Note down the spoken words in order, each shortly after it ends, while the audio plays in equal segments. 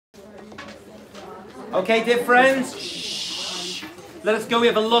Okay, dear friends, shh. Let us go. We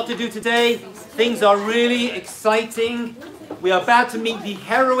have a lot to do today. Things are really exciting. We are about to meet the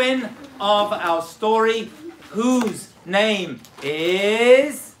heroine of our story, whose name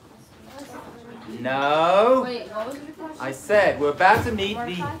is... No. I said we're about to meet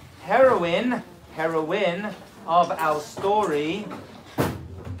the heroine of our story,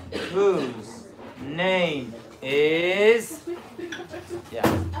 whose name is...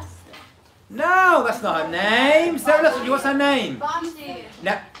 Yeah. No, that's not her name. Sarah, listen, what's her name? Vashti.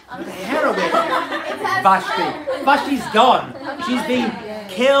 No, the heroine. Vashti. Vashti's gone. She's been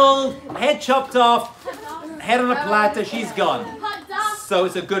killed, head chopped off, head on a platter. She's gone. So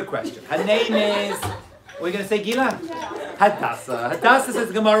it's a good question. Her name is... What are you going to say, Gila? Hadassah. Hadassah says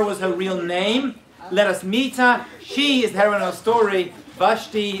the Gemara was her real name. Let us meet her. She is the heroine of our story.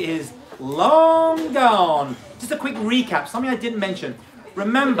 Vashti is long gone. Just a quick recap, something I didn't mention.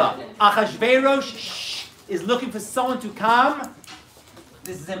 Remember, Achashverosh is looking for someone to come.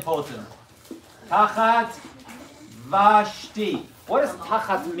 This is important. Tachat Vashti. What does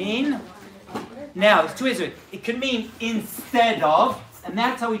Tachat mean? Now, there's two ways to it. It can mean instead of, and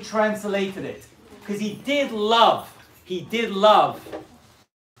that's how we translated it. Because he did love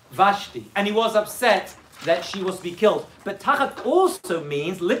Vashti. And he was upset that she was to be killed. But Tachat also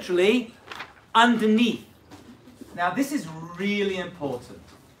means, literally, underneath. Now, this is really important.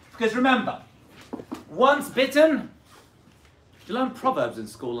 Because remember, once bitten... Did you learn Proverbs in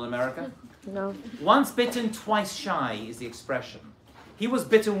school in America? No. Once bitten, twice shy is the expression. He was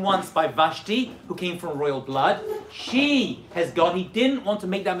bitten once by Vashti, who came from royal blood. She has gone. He didn't want to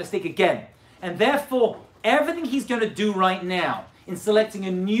make that mistake again. And therefore, everything he's going to do right now in selecting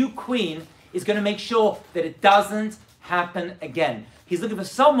a new queen is going to make sure that it doesn't happen again. He's looking for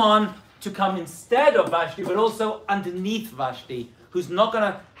someone to come instead of Vashti, but also underneath Vashti, who's not going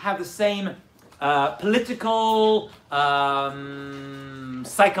to have the same political,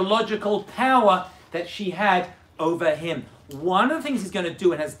 psychological power that she had over him. One of the things he's going to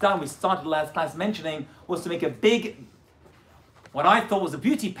do and has done, we started last class mentioning, was to make a big, what I thought was a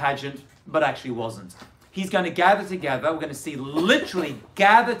beauty pageant, but actually wasn't. He's going to gather together, we're going to see literally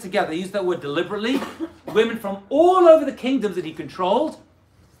gather together, I use that word deliberately, women from all over the kingdoms that he controlled,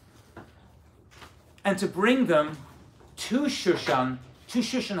 and to bring them to Shushan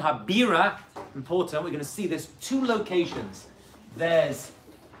Habira. Important, we're going to see there's two locations. There's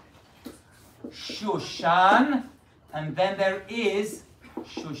Shushan, and then there is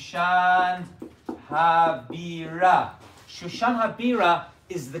Shushan Habira. Shushan Habira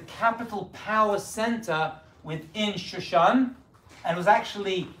is the capital power center within Shushan, and it was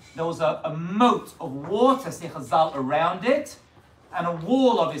actually, there was a moat of water, say Chazal, around it, and a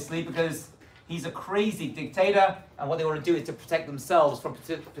wall, obviously, because he's a crazy dictator, and what they want to do is to protect themselves from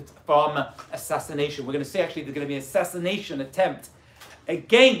assassination. We're going to see actually there's going to be an assassination attempt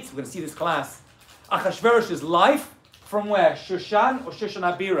against, we're going to see this class, Achashverosh's life, from where? Shushan or Shushan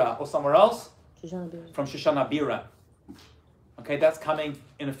Habira, or somewhere else? Shushan Habira. From Shushan Habira. Okay, that's coming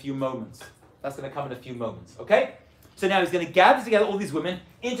in a few moments. That's going to come in a few moments, okay? So now he's going to gather together all these women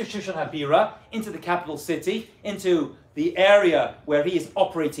into Shushan Habira, into the capital city, into the area where he is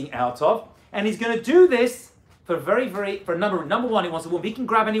operating out of. And he's going to do this for a number one, he wants a woman. He can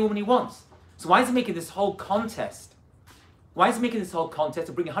grab any woman he wants. So why is he making this whole contest? Why is he making this whole contest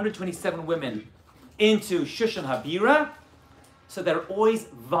to bring 127 women into Shushan Habira? So they're always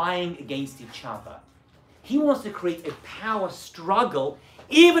vying against each other. He wants to create a power struggle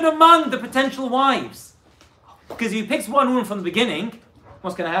even among the potential wives. Because if he picks one woman from the beginning,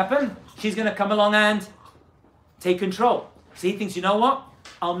 what's going to happen? She's going to come along and take control. So he thinks, you know what?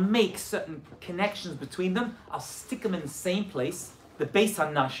 I'll make certain connections between them. I'll stick them in the same place, the Beis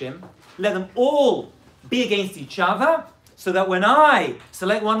HaNashim, let them all be against each other, so that when I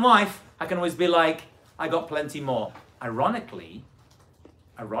select one wife, I can always be like, I got plenty more. Ironically,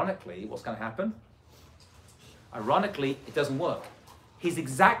 what's going to happen? Ironically, it doesn't work. His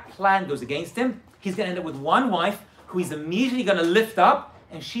exact plan goes against him. He's going to end up with one wife who he's immediately going to lift up,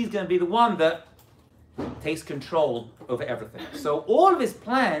 and she's going to be the one that takes control over everything. So all of his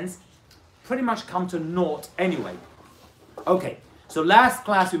plans pretty much come to naught anyway. Okay, so last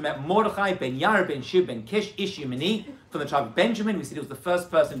class we met Mordechai ben Yair ben Shib ben Kish Ish Yemeni from the tribe of Benjamin. We said he was the first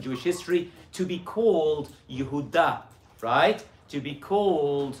person in Jewish history to be called Yehuda, right? To be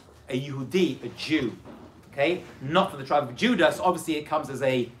called a Yehudi, a Jew. Okay, not from the tribe of Judah, so obviously it comes as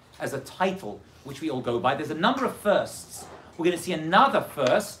a title which we all go by. There's a number of firsts. We're going to see another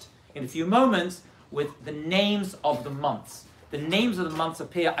first in a few moments with the names of the months. The names of the months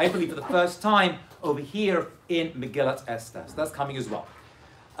appear, I believe, for the first time over here in Megillat Esther. So that's coming as well.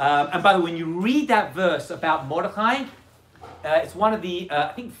 And by the way, when you read that verse about Mordechai, it's one of the, I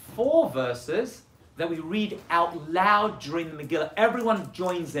think, 4 verses that we read out loud during the Megillah. Everyone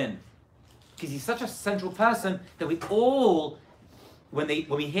joins in. Because he's such a central person that we all, when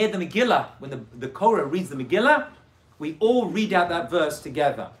we hear the Megillah, when the Korah reads the Megillah, we all read out that verse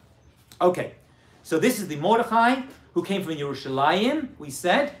together. Okay, so this is the Mordechai who came from Yerushalayim, we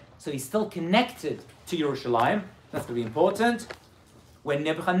said. So he's still connected to Yerushalayim. That's going to be important. When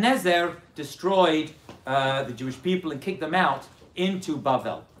Nebuchadnezzar destroyed the Jewish people and kicked them out into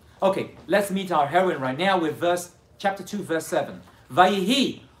Bavel. Okay, let's meet our heroine right now with chapter 2, verse 7.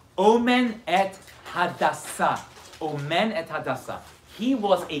 Vayihi Omen et Hadassah. Omen et Hadassah. He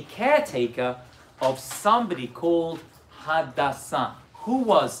was a caretaker of somebody called Hadassah. Who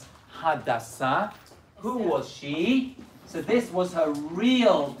was Hadassah? Who was she? So this was her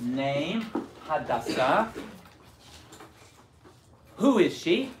real name, Hadassah. Who is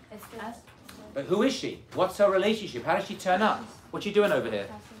she? Esther. But who is she? What's her relationship? How does she turn up? What's she doing over here?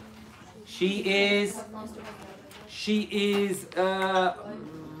 She is,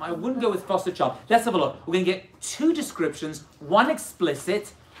 I wouldn't go with foster child. Let's have a look. We're going to get 2 descriptions, one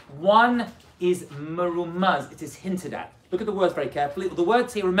explicit, one is merumaz. It is hinted at. Look at the words very carefully. The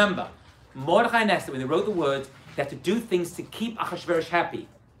words here, remember, Mordechai and Esther, when they wrote the words, they had to do things to keep Achashverosh happy.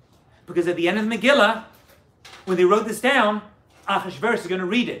 Because at the end of the Megillah, when they wrote this down, Achashverosh is going to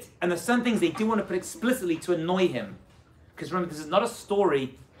read it. And there's some things they do want to put explicitly to annoy him. Because remember, this is not a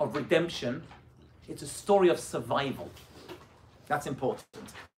story of redemption. It's a story of survival. That's important.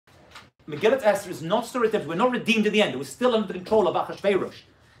 Megillat Esther is not story of redemption. We're not redeemed at the end. It was still under the control of Achashverosh.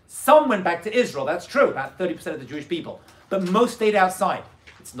 Some went back to Israel. That's true. About 30% of the Jewish people. But most stayed outside.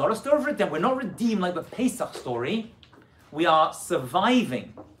 It's not a story of redemption. We're not redeemed like the Pesach story. We are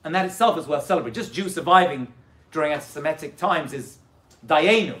surviving. And that itself is worth celebrating. Just Jews surviving during anti-Semitic times is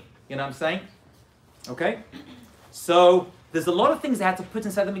dayenu. You know what I'm saying? Okay? So there's a lot of things they had to put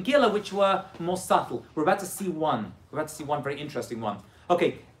inside the Megillah which were more subtle. We're about to see one. We're about to see one very interesting one.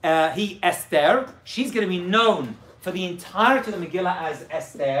 Okay, Esther. She's going to be known for the entirety of the Megillah as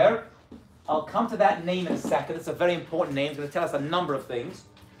Esther. I'll come to that name in a second. It's a very important name. It's going to tell us a number of things.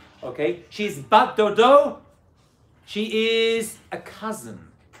 Okay, she's Bat Dodo. She is a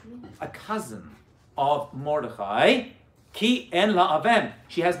cousin of Mordechai. Ki en la avem.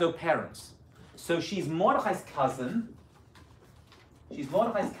 She has no parents. So she's Mordechai's cousin.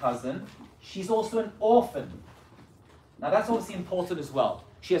 She's also an orphan. Now that's obviously important as well.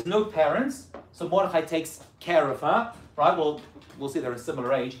 She has no parents, so Mordechai takes care of her. Right? We'll see they're a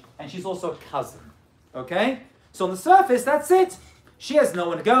similar age. And she's also a cousin. Okay? So on the surface, that's it. She has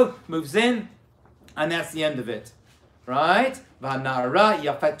nowhere to go, moves in, and that's the end of it. Right?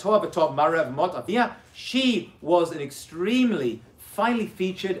 She was an extremely finely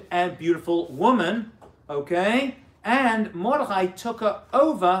featured and beautiful woman. Okay? And Mordechai took her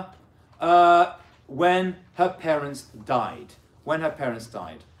over when her parents died.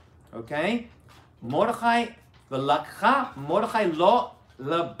 Okay? Mordechai v'lakcha Mordechai lo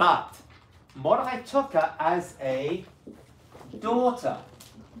labat. Mordechai took her as a daughter.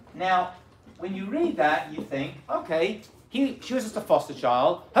 Now, when you read that, you think, okay, she was just a foster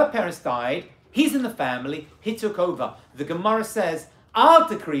child. Her parents died. He's in the family. He took over. The Gemara says, al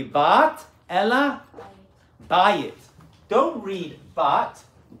tikri bat ella bayit. Don't read bat,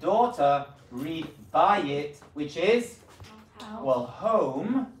 daughter, read bayit, which is, well,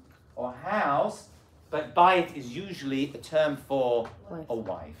 home or house, but bayit is usually a term for a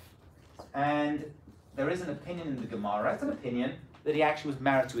wife. And there is an opinion in the Gemara, it's an opinion, that he actually was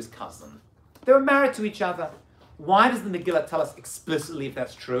married to his cousin. They were married to each other. Why does the Megillah tell us explicitly if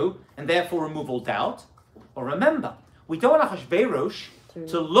that's true, and therefore remove all doubt? Well, remember, we don't want Achashverosh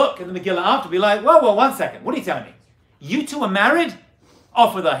to look at the Megillah after and be like, whoa, 1 second, what are you telling me? You two are married?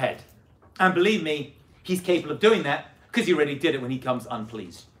 Off with her head. And believe me, he's capable of doing that because he already did it when he comes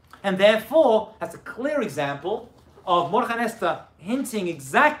unpleased. And therefore, that's a clear example of Mordechai and Esther hinting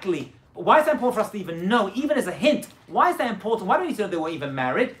exactly. Why is that important for us to even know, even as a hint? Why is that important? Why do we need to know they were even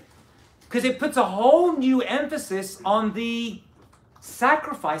married? Because it puts a whole new emphasis on the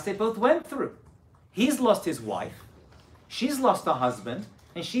sacrifice they both went through. He's lost his wife, she's lost her husband,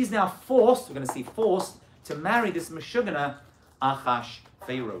 and she's now forced, we're going to see forced, to marry this Meshugana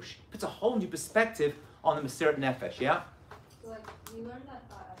Achashverosh. Puts a whole new perspective on the Mesirat Nefesh, yeah? So, we learned that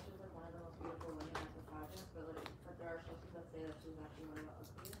Esther was one of the most beautiful women at the pageant, but there are sources that say that she's actually one of the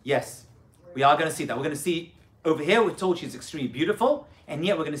ugliest. Yes, we are going to see that. We're going to see, over here we're told she's extremely beautiful, and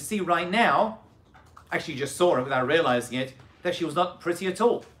yet we're going to see right now, actually you just saw her without realizing it, that she was not pretty at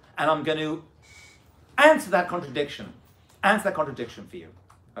all. And I'm going to answer that contradiction for you.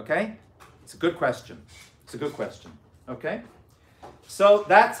 Okay? It's a good question. It's a good question. Okay? So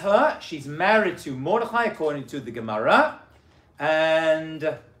that's her. She's married to Mordechai according to the Gemara.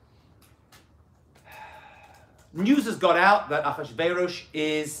 And news has got out that Achashverosh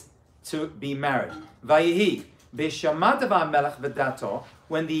is to be married. Vayihi b'shamad melech v'dato.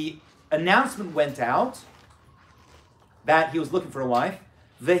 When the announcement went out that he was looking for a wife,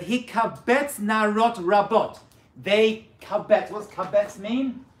 v'hikabetz narot rabot. They kabetz. What does kabetz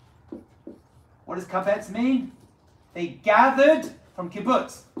mean? What does kabetz mean? They gathered from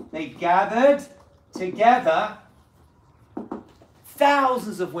kibbutz. They gathered together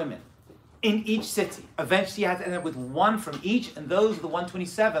thousands of women in each city. Eventually, you had to end up with one from each, and those are the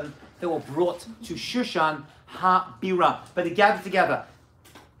 127 that were brought to Shushan HaBira. But they gathered together.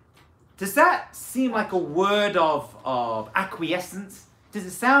 Does that seem like a word of acquiescence? Does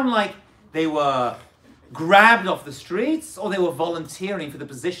it sound like they were grabbed off the streets, or they were volunteering for the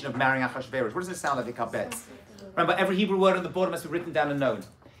position of marrying Achashverosh? What does it sound like, the kabetz? Remember, every Hebrew word on the board must be written down and known.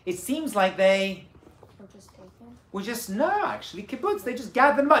 It seems like they were just, no, actually, kibbutz. They just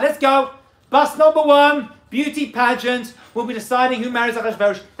gathered them up. Let's go. Bus number 1, beauty pageant. We'll be deciding who marries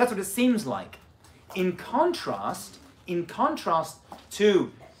Achashverosh. That's what it seems like. In contrast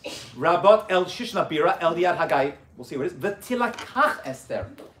to Rabot el Shishna Bira el Diad Hagai, we'll see what it is, V'tilakach Esther.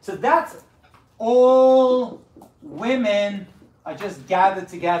 So that's all women are just gathered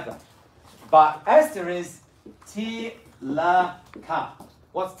together. But Esther is tilakach.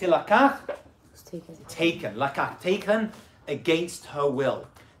 What's tilakach? Taken. Lakach. Taken against her will.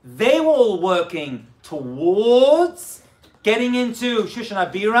 They were all working towards getting into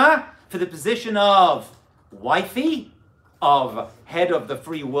Shushan HaBira for the position of wifey, of head of the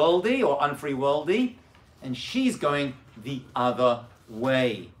free worldy or unfree worldy, and she's going the other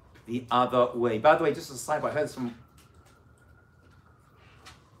way. The other way. By the way, just as a side, I heard this from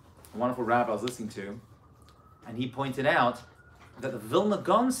a wonderful rabbi I was listening to, and he pointed out that the Vilna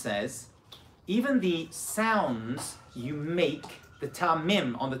Gaon says even the sounds you make, the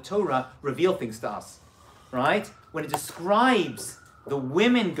tamim on the Torah, reveal things to us, right? When it describes the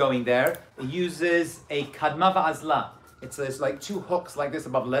women going there, it uses a kadma va'azla. It's like 2 hooks like this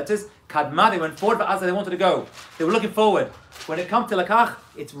above letters. Kadma, they went forward, va'azla, they wanted to go. They were looking forward. When it comes to lakach,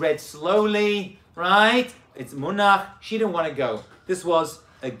 it's read slowly, right? It's munach. She didn't want to go. This was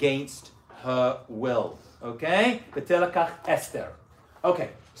against her will. Okay? V'tilakach Esther. Okay,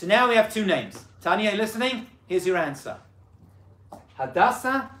 so now we have 2 names. Tanya, are you listening? Here's your answer.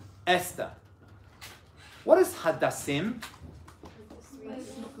 Hadassah, Esther. What is Hadassim?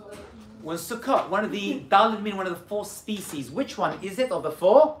 When Sukkot, one of the Dalit mean one of the 4 species. Which one is it of the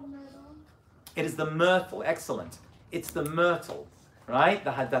 4? It is the myrtle. Excellent. It's the myrtle, right?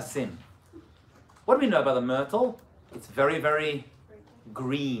 The Hadassim. What do we know about the myrtle? It's very, very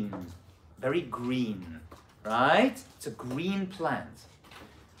green. Very green, right? It's a green plant.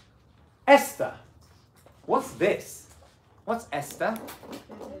 Esther. What's this? What's Esther?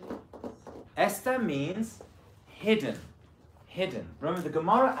 Esther means hidden. Hidden. Remember, the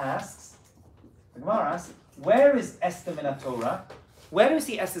Gemara asks, where is Esther in the Torah? Where do we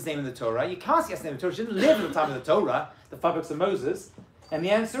see Esther's name in the Torah? You can't see Esther's name in the Torah. She didn't live at the time of the Torah, the 5 books of Moses. And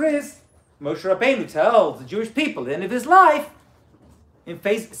the answer is, Moshe Rabbeinu tells the Jewish people at the end of his life, in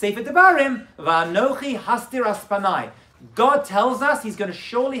Sefer Devarim, Va'anochi hastir aspanai. God tells us he's going to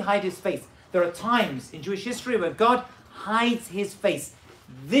surely hide his face. There are times in Jewish history where God hides his face.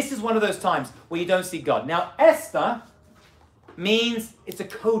 This is one of those times where you don't see God. Now, Esther means, it's a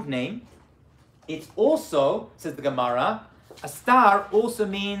code name. It's also, says the Gemara, a star also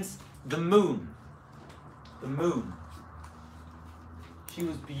means the moon. The moon. She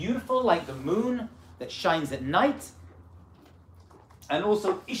was beautiful like the moon that shines at night. And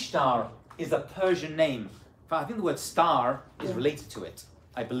also Ishtar is a Persian name. I think the word star is related to it,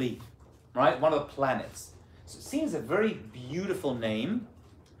 I believe. Right? One of the planets. So it seems a very beautiful name,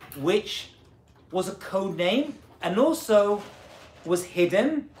 which was a code name and also was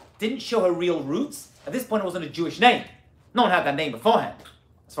hidden, didn't show her real roots. At this point, it wasn't a Jewish name. No one had that name beforehand,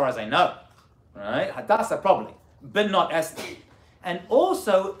 as far as I know. Right? Hadassah probably, but not Esther. And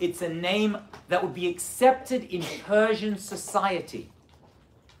also, it's a name that would be accepted in Persian society.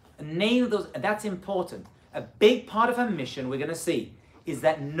 A name of those, and that's important. A big part of her mission, we're going to see, is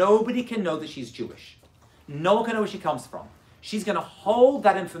that nobody can know that she's Jewish. No one can know where she comes from. She's going to hold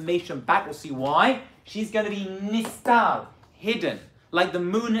that information back. We'll see why. She's going to be nistar, hidden, like the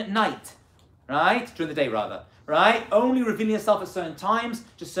moon at night, right? During the day, rather, right? Only revealing herself at certain times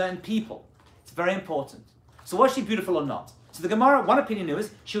to certain people. It's very important. So was she beautiful or not? So the Gemara, one opinion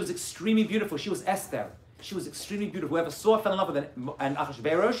is she was extremely beautiful. She was Esther. She was extremely beautiful. Whoever saw her fell in love with her. And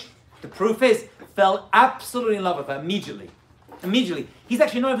Achashverosh, the proof is, fell absolutely in love with her immediately. Immediately. He's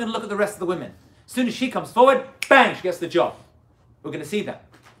actually not even going to look at the rest of the women. As soon as she comes forward, bang, she gets the job. We're going to see that.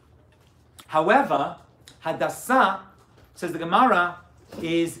 However, Hadassah, says the Gemara,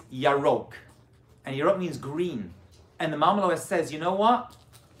 is Yarok. And Yarok means green. And the Marmaloah says, you know what?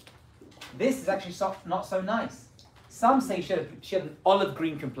 This is actually not so nice. Some say she had an olive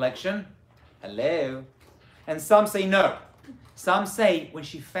green complexion. Hello. And some say no. Some say when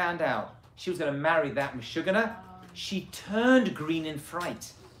she found out she was going to marry that Meshugana, she turned green in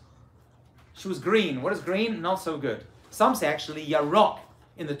fright. She was green. What is green? Not so good. Some say actually Yarok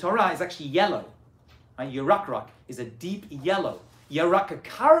in the Torah is actually yellow. And Yarakrak is a deep yellow.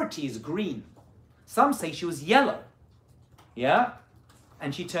 Yarakakarati is green. Some say she was yellow. Yeah?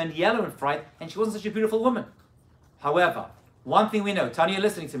 And she turned yellow in fright, and she wasn't such a beautiful woman. However, one thing we know, Tanya, you're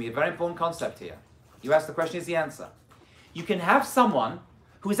listening to me, a very important concept here. You ask the question, is the answer. You can have someone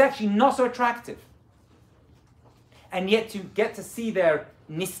who is actually not so attractive, and yet to get to see their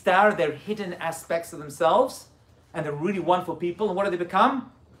nistar, their hidden aspects of themselves, and they're really wonderful people, and what do they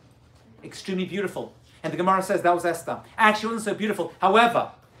become? Extremely beautiful. And the Gemara says that was Esther. Actually, wasn't so beautiful.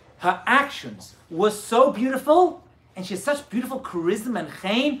 However, her actions were so beautiful, and she has such beautiful charisma and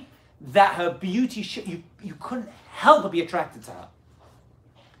chen, that her beauty, you couldn't help but be attracted to her.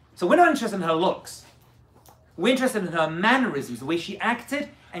 So we're not interested in her looks. We're interested in her mannerisms, the way she acted,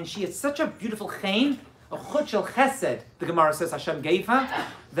 and she had such a beautiful chen, a chut shel chesed, the Gemara says Hashem gave her,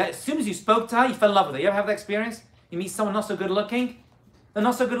 that as soon as you spoke to her, you fell in love with her. You ever have that experience? You meet someone not so good looking, they're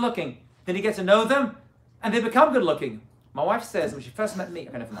not so good looking. Then you get to know them, and they become good looking. My wife says, when she first met me,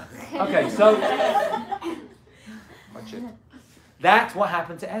 okay, never mind. Okay, so, watch it. That's what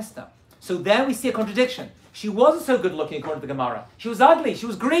happened to Esther. So there we see a contradiction. She wasn't so good looking according to the Gemara. She was ugly, she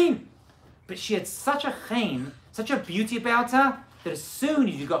was green. But she had such a chen, such a beauty about her, that as soon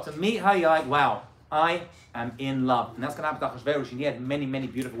as you got to meet her, you're like, wow, I am in love. And that's going to happen to Achashverosh. He had many, many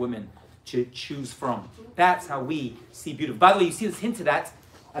beautiful women to choose from. That's how we see beautiful. By the way, you see this hinted at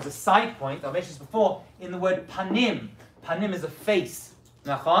as a side point, I mentioned this before, in the word panim. Panim is a face.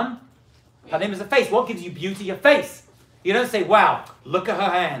 Nachon? Panim is a face. What gives you beauty? Your face. You don't say, wow, look at her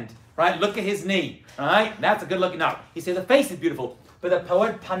hand, right? Look at his knee, right? That's a good looking. No, you say the face is beautiful. But the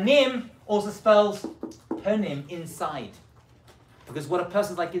word panim also spells panim, inside. Because what a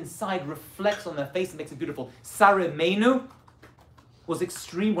person's like inside reflects on their face and makes it beautiful. Sarah Meinu was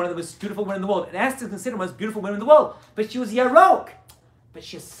extreme, one of the most beautiful women in the world. And Esther is considered one of the most beautiful women in the world. But she was Yarok. But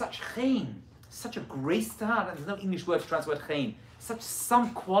she has such chen, such a grace to her. There's no English word to translate chen. Such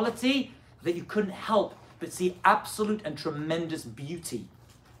some quality that you couldn't help but see absolute and tremendous beauty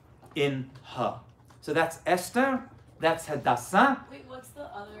in her. So that's Esther. That's Hadassah. Wait, what's the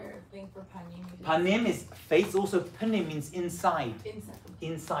other thing for panim? Panim is face. Also, panim means inside. Inside.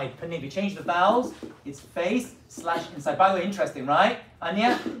 Inside. Panim. If you change the vowels, it's face / inside. By the way, interesting, right?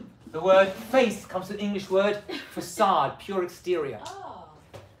 Anya? The word face comes from the English word facade, pure exterior. Oh.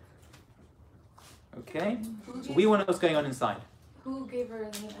 Okay? So we want to know what's going on inside. Who gave her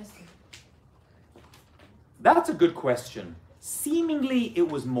the name Esther? That's a good question. Seemingly, it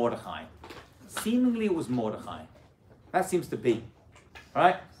was Mordechai. Seemingly, it was Mordechai. That seems to be.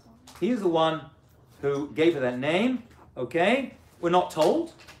 Right? He's the one who gave her that name. Okay? We're not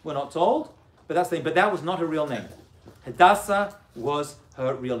told. We're not told. But that's the name. But that was not her real name. Hadassah was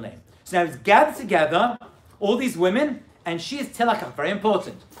her real name. So now it's gathered together, all these women, and she is tilakach, very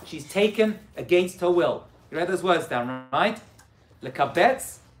important. She's taken against her will. You read those words down, right?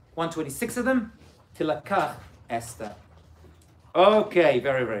 Lekabetz, 126 of them. Tilakach Esther. Okay,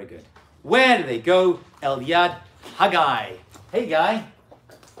 very, very good. Where do they go? El Yad Haggai. Hey, guy.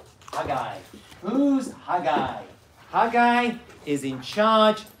 Haggai. Who's Haggai? Haggai is in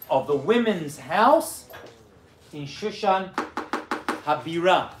charge of the women's house in Shushan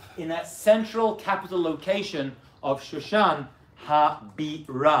Habira, in that central capital location of Shushan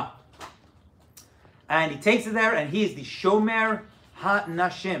Habira. And he takes it there, and he is the Shomer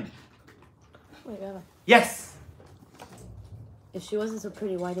HaNashim. Wait, Rabbi. Yes. If she wasn't so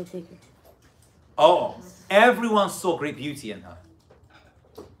pretty, why did they take her? Oh, everyone saw great beauty in her.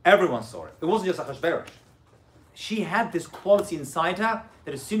 Everyone saw it. It wasn't just Achashverosh. She had this quality inside her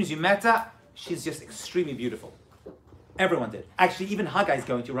that as soon as you met her, she's just extremely beautiful. Everyone did. Actually, even Haggai is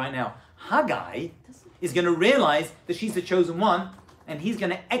going to right now. Haggai is going to realize that she's the chosen one, and he's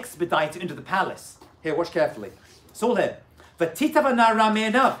going to expedite her into the palace. Here, watch carefully. It's all here.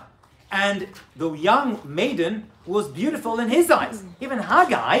 And the young maiden was beautiful in his eyes. Even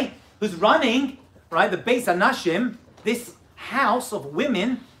Haggai, who's running, right, the Beis Hanashim, this house of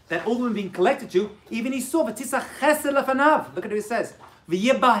women that all the women being collected to, even he saw v'tisach chesed lefanav. Look at what it says.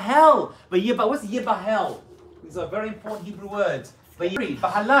 V'yibahel. What's yibahel? These are very important Hebrew words.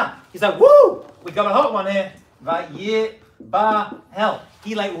 V'yibahala. He's like, woo! We got a hot one here. V'yibahel.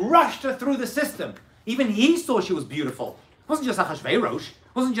 He like rushed her through the system. Even he saw she was beautiful. It wasn't just Achashverosh.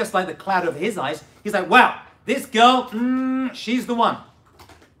 It wasn't just like the cloud over his eyes. He's like, wow, this girl, she's the one.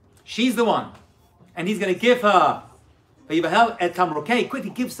 She's the one. And he's going to give her, quickly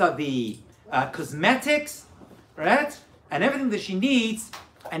gives her the cosmetics, right? And everything that she needs.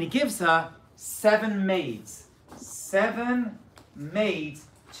 And he gives her 7 maids. 7 maids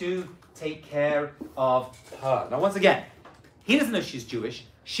to take care of her. Now, once again, he doesn't know she's Jewish.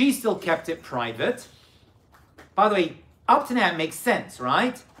 She still kept it private. By the way, up to now it makes sense,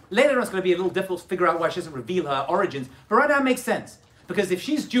 right? Later on it's going to be a little difficult to figure out why she doesn't reveal her origins. But right now it makes sense. Because if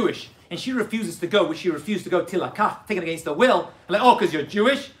she's Jewish and she refuses to go, which she refused to go tilakah, taken against her will, like, oh, because you're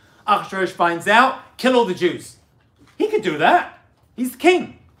Jewish, Achashverosh finds out, kill all the Jews. He could do that. He's the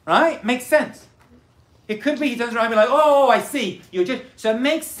king, right? Makes sense. It could be he turns around and be like, oh, I see, you're Jewish. So it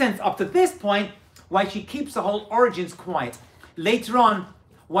makes sense up to this point why she keeps the whole origins quiet. Later on,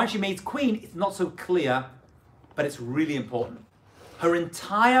 once she made queen, it's not so clear, but it's really important. Her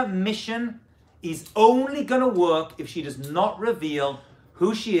entire mission is only going to work if she does not reveal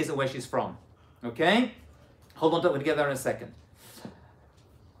who she is and where she's from. Okay? Hold on to it, we're going to get there in a second.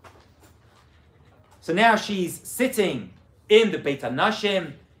 So now she's sitting in the Beit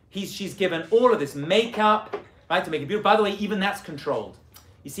HaNashim. She's given all of this makeup, right, to make it beautiful. By the way, even that's controlled.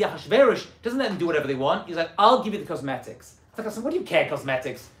 You see, Ahasuerus doesn't let them do whatever they want. He's like, I'll give you the cosmetics. It's like, I said, what do you care,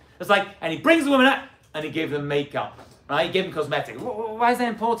 cosmetics? It's like, and he brings the women out, and he gave them makeup, right? He gave them cosmetics. Why is that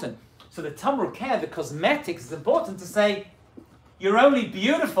important? So the Tamru Care, the cosmetics, is important to say, you're only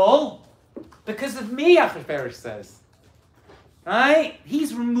beautiful because of me, Ahasuerus says. Right?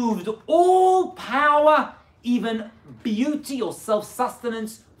 He's removed all power, even beauty or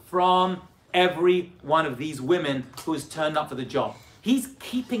self-sustenance from every one of these women who has turned up for the job. He's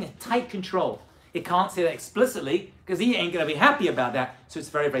keeping a tight control. He can't say that explicitly because he ain't going to be happy about that. So it's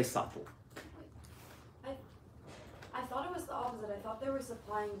very, very subtle. I thought it was the opposite. I thought they were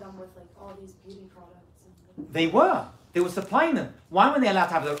supplying them with like all these beauty products. They were. They were supplying them. Why weren't they allowed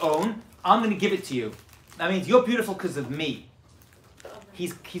to have their own? I'm going to give it to you. That means you're beautiful because of me.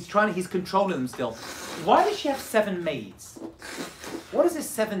 He's controlling them still. Why does she have 7 maids? What is this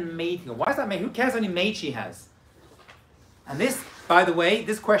 7 maid thing? Why is that maid? Who cares how many maids she has? And this, by the way,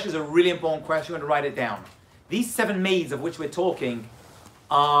 this question is a really important question. I'm going to write it down. These 7 maids of which we're talking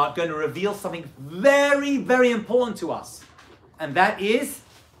are going to reveal something very, very important to us. And that is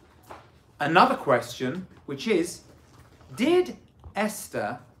another question, which is, did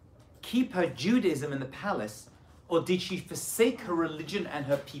Esther keep her Judaism in the palace, or did she forsake her religion and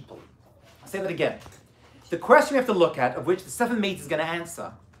her people? I'll say that again. The question we have to look at, of which the 7 maids is going to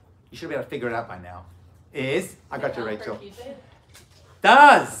answer, you should be able to figure it out by now, is, I got you, Rachel.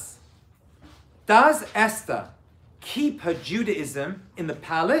 Does Esther keep her Judaism in the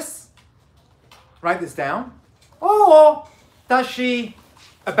palace? Write this down. Or does she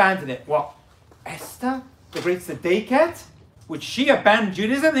abandon it? What? Esther, the great Tzedeket? Would she abandon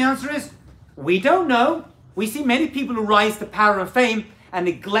Judaism? The answer is, we don't know. We see many people who rise to power and fame and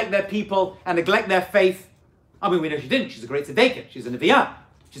neglect their people and neglect their faith. I mean, we know she didn't. She's a great Tzedeket. She's a Neviah.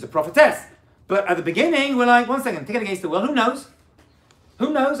 She's a prophetess. But at the beginning, we're like, one second, take it against the will. Who knows?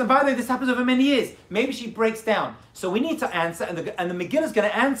 Who knows? And by the way, this happens over many years. Maybe she breaks down. So we need to answer, and the Megillah is going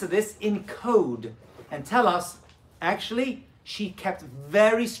to answer this in code and tell us, actually, she kept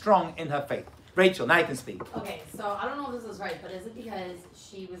very strong in her faith. Rachel, now you can speak. Okay, so I don't know if this is right, but is it because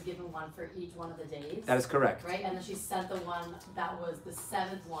she was given one for each one of the days? That is correct. Right, and then she sent the one that was the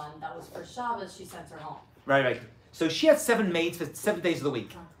 7th one, that was for Shabbos, she sent her home. Right. So she had 7 maids for 7 days of the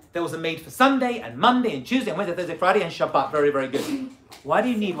week. Okay. There was a maid for Sunday and Monday and Tuesday and Wednesday, Thursday, Friday and Shabbat. Very, very good. Why do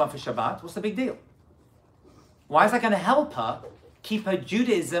you need one for Shabbat? What's the big deal? Why is that going to help her keep her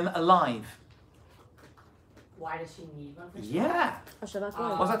Judaism alive? Why does she need one for Shabbat? Yeah.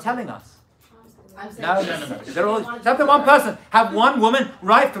 What's that telling us? No. They're all, have the one person. Have one woman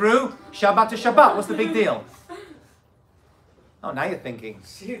right through Shabbat to Shabbat. What's the big deal? Oh, now you're thinking.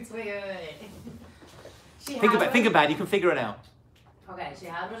 Shoot, wait. Think about it. You can figure it out. Okay, she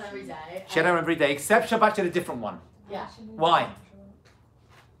had one every day. She had one every day, except Shabbat she had a different one. Yeah. Why?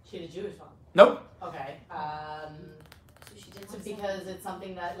 She had a Jewish one. Nope. Okay. So she did because it's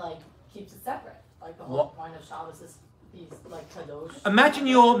something that like keeps it separate. Like the whole point of Shabbos is these like kadosh. Imagine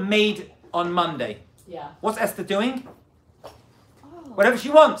your maid on Monday. Yeah. What's Esther doing? Whatever she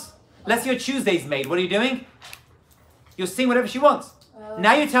wants. Let's say your Tuesday's maid. What are you doing? You're seeing whatever she wants.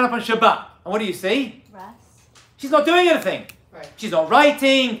 Now you turn up on Shabbat. And what do you see? Rest. She's not doing anything. Right. She's not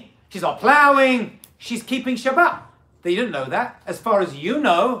writing. She's not plowing. She's keeping Shabbat. You didn't know that. As far as you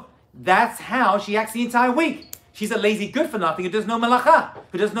know, that's how she acts the entire week. She's a lazy good-for-nothing who does no malacha,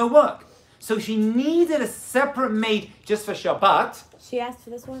 who does no work. So she needed a separate maid just for Shabbat. She asked for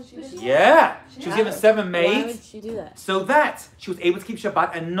this one? Yeah. She was given 7 Why would maids. she do that? So that she was able to keep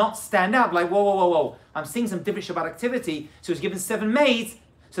Shabbat and not stand out like, whoa, whoa, whoa, whoa. I'm seeing some different Shabbat activity. So she was given 7 maids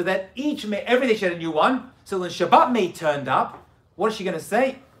so that each maid, every day she had a new one. So when Shabbat maid turned up, what is she going to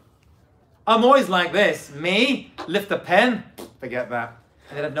say? I'm always like this. Me, lift a pen, forget that.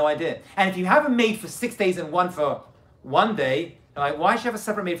 And they'd have no idea. And if you have a maid for 6 days and one for one day, you're like, why does she have a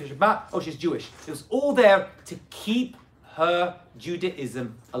separate maid for Shabbat? Oh, she's Jewish. It was all there to keep her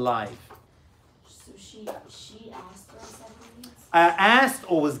Judaism alive. So she asked for 7 maids? Asked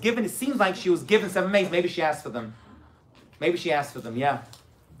or was given, it seems like she was given 7 maids. Maybe she asked for them. Maybe she asked for them, yeah.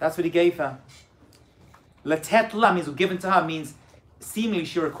 That's what he gave her. Latet la means given to her, means seemingly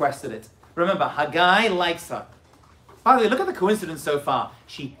she requested it. Remember, Haggai likes her. By the way, look at the coincidence so far.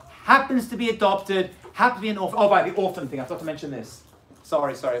 She happens to be adopted, happens to be an orphan. Oh, by the orphan thing, I forgot to mention this.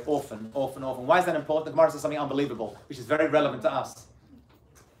 Sorry, orphan. Why is that important? The Gemara says something unbelievable, which is very relevant to us.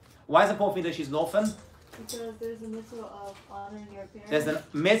 Why is it important that she's an orphan? Because there's a mitzvah of honoring your parents. There's a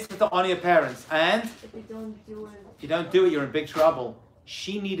mitzvah to honor your parents, and If you don't do it, you're in big trouble.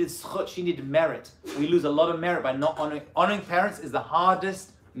 She needed schut, she needed merit. We lose a lot of merit by not honoring. Honoring parents is the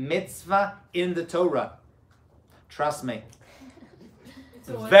hardest mitzvah in the Torah. Trust me.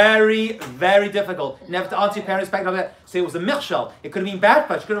 Very, very difficult. Never to answer your parents back like that. So it was a michshel. It could have been bad,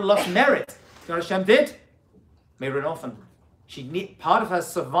 but she could have lost merit. You know what Hashem did? Made her an orphan. Part of her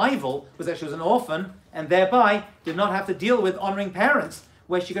survival was that she was an orphan, and thereby did not have to deal with honoring parents,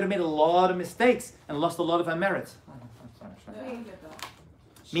 where she could have made a lot of mistakes and lost a lot of her merit.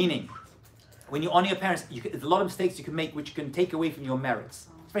 Meaning, when you honor your parents, there's a lot of mistakes you can make which can take away from your merits.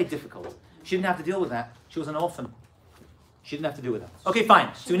 It's very difficult. She didn't have to deal with that. She was an orphan. She didn't have to deal with that. Okay, fine.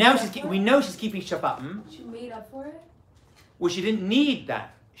 So now we know she's keeping Shabbat. She made up for it? Well, she didn't need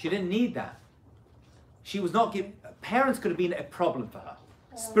that. She didn't need that. She was not given. Parents could have been a problem for her.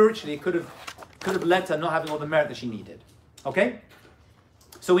 Spiritually, it could have led to her not having all the merit that she needed. Okay?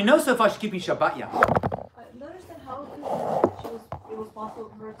 So we know so far she's keeping Shabbat, yeah. I don't understand how it was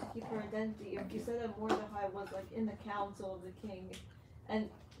possible for her to keep her identity. If you said that Mordecai was like in the council of the king, and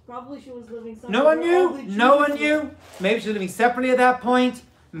probably she was living somewhere. No one where all the knew. No Jews one knew. Maybe she was living separately at that point.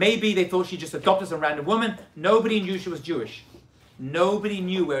 Maybe they thought she just adopted some random woman. Nobody knew she was Jewish. Nobody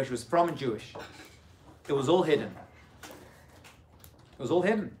knew where she was from and Jewish. It was all hidden. It was all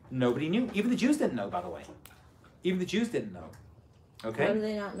hidden. Nobody knew. Even the Jews didn't know, by the way. Even the Jews didn't know. Okay? Why do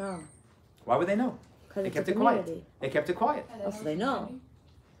they not know? Why would they know? Because They it's kept a it quiet. community. They kept it quiet. Oh, so they know.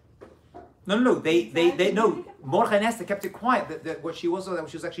 No. They no. Mordechai and Esther kept it quiet that what she was, or that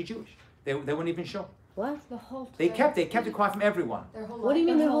she was actually Jewish. They weren't even sure. What? The whole They kept it quiet from everyone. Their whole What do you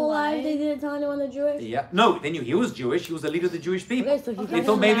mean their whole life they didn't tell anyone they're Jewish? Yeah. No, they knew he was Jewish. He was the leader of the Jewish people. Okay, so he They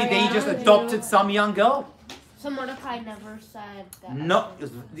thought maybe they just adopted some young girl. So Mordecai never said that. No,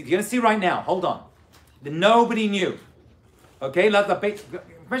 you're gonna see right now. Hold on. Nobody knew. Okay,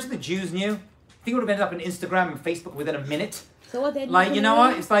 imagine the Jews knew. I think it would have ended up on Instagram and Facebook within a minute. So what they Like, you know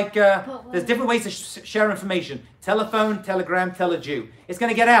what? It's like there's different ways to share information. Telephone, telegram, tell a Jew. It's going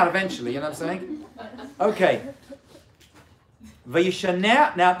to get out eventually. You know what I'm saying? Okay.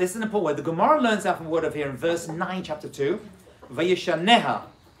 Vayishaneh. Now, this is an important word. The Gemara learns out from word of here in verse 9, chapter 2. Vayishaneha.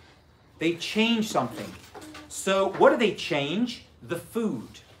 They change something. So, what do they change? The food.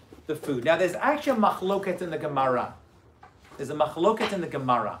 The food. Now, there's actually a machloket in the Gemara. There's a machloket in the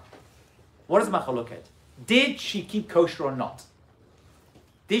Gemara. What is a machloket? Did she keep kosher or not?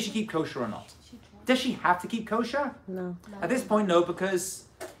 Did she keep kosher or not? Does she have to keep kosher? No. At this point, no, because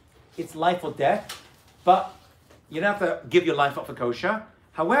it's life or death. But you don't have to give your life up for kosher.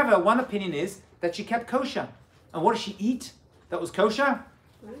 However, one opinion is that she kept kosher. And what did she eat that was kosher?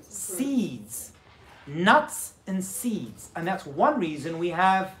 Seeds. Nuts and seeds. And that's one reason we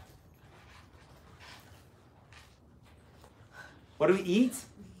have... What do we eat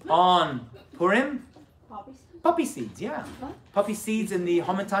on Purim? Poppy seeds, yeah. Poppy seeds in the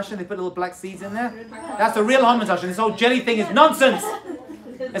hamantashen, they put little black seeds in there. That's the real hamantashen. This whole jelly thing is nonsense.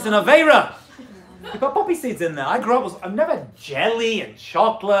 It's an aveira. You put poppy seeds in there. I grew up, I've never had jelly and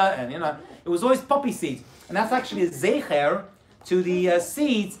chocolate, and it was always poppy seeds. And that's actually a zecher to the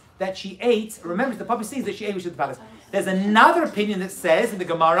seeds that she ate. Remember, it's the poppy seeds that she ate when she was at the palace. There's another opinion that says in the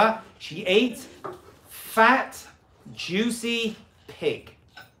Gemara, she ate fat, juicy pig.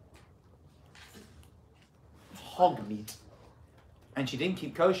 Hog meat. and she didn't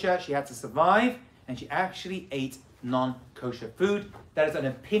keep kosher. She had to survive, and she actually ate non-kosher food. That is an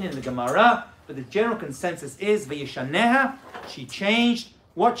opinion in the Gemara, but the general consensus is v'yishaneha. She changed.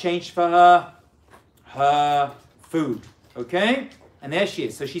 What changed for her? Her food. Okay? And there she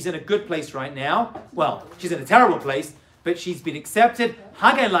is. So she's in a good place right now. Well, she's in a terrible place, but she's been accepted.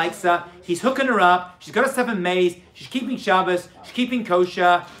 Haggai likes her. He's hooking her up. She's got a 7 maize. She's keeping Shabbos. She's keeping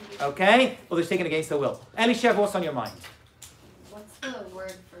kosher. Okay? Although she's taken against her will. Elishev, what's on your mind? What's the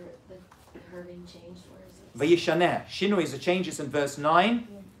word for her being changed? Where is it? Vayishaneh. Shinui is a change. It's in verse 9.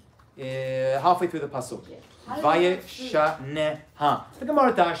 Halfway through the pasuk. How Vayishaneha. The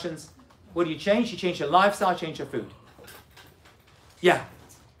Gemara darshans. What do you change? You change your lifestyle, change your food. Yeah.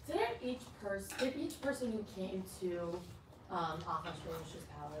 Did each person who came to Ahasuerus'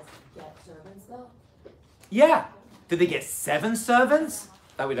 palace get servants though? Yeah. Did they get 7 servants?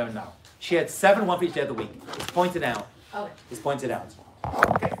 That we don't know. She had 7, one for each day of the week. It's pointed out. Okay. It's pointed out.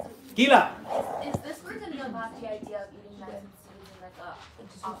 Okay. Gila. Is this person about the idea of eating medicine in like a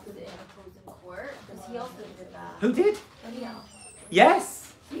opposite in opposing court? Because he also did that. Who did? Danielle.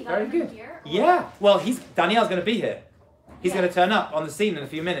 Yes. He got Very him good. here, or- Yeah. Well, Daniel's going to be here. He's Yeah. going to turn up on the scene in a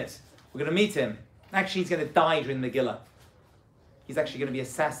few minutes. We're going to meet him. Actually, he's going to die during the Megillah. He's actually going to be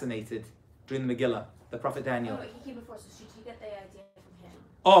assassinated during the Megillah. The prophet Daniel. Oh, he came before, so should you get the idea from him?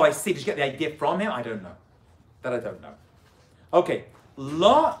 Oh, I see. Did you get the idea from him? I don't know. That I don't know. Okay.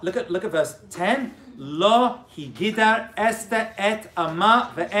 Lo, look at verse 10. Lo higidar Esther et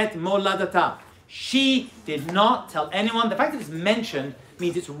ama ve'et moladata. She did not tell anyone. The fact that it's mentioned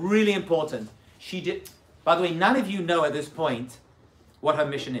means it's really important. She did. By the way, none of you know at this point what her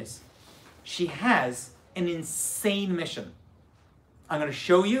mission is. She has an insane mission. I'm going to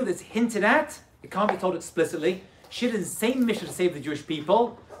show you. That's hinted at. It can't be told explicitly. She had an insane mission to save the Jewish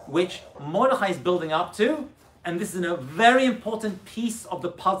people, which Mordechai is building up to. And this is a very important piece of the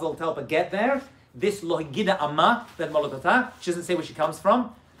puzzle to help her get there. This Lohigida Amma, that Molodata, she doesn't say where she comes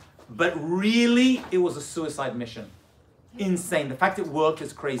from. But really, it was a suicide mission. Insane. The fact it worked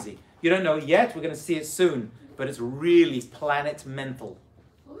is crazy. You don't know yet. We're going to see it soon. But it's really planet mental.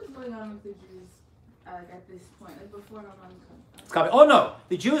 What was going on with the Jews at this point, like before Haman comes? It's coming. Oh no,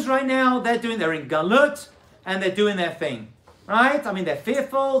 the Jews right now, they're in Galut, and they're doing their thing. Right? I mean, they're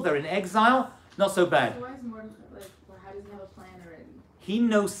fearful, they're in exile. Not so bad. So why is Mordecai, how does he have a plan already? He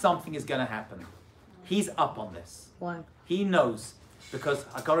knows something is going to happen. He's up on this. Why? He knows. Because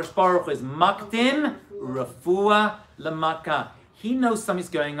HaKadosh Baruch Hu is makdim refuah lemaka. He knows something's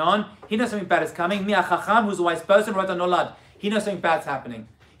going on. He knows something bad is coming. Mi hachacham, who's a wise person, wrote on Nolad. He knows something bad's happening.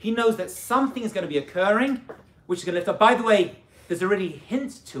 He knows that something is going to be occurring, which is going to lift up. By the way, there's already a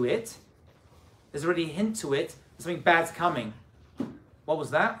hint to it. There's something bad's coming. What was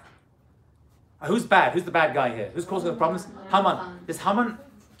that? Who's bad? Who's the bad guy here? Who's causing the problems? Haman. Has Haman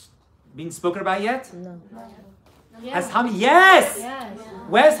been spoken about yet? No. Has Haman? Yes! Yes.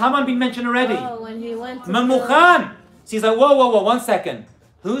 Where's Haman been mentioned already? Oh, when he went to Memuchan. So he's like, whoa, 1 second.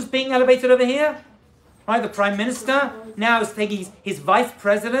 Who's being elevated over here? Right, the prime minister now is taking his vice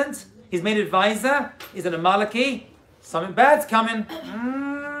president, his main advisor, is an Amaleki. Something bad's coming.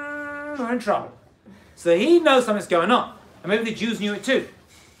 We're in trouble. So he knows something's going on. And maybe the Jews knew it too.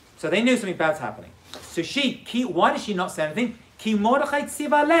 So they knew something bad's happening. So why does she not say anything? Ki Mordechai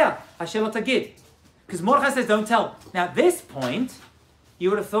tziva alea, asher lo tagid. Because Mordechai says, don't tell. Now at this point, you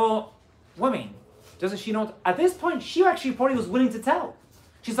would have thought, well, I mean, doesn't she not? At this point, she actually probably was willing to tell.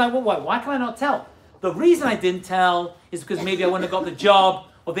 She's like, well, why can I not tell? The reason I didn't tell is because maybe I wouldn't have got the job,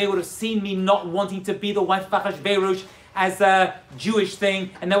 or they would have seen me not wanting to be the wife of Achashverosh as a Jewish thing,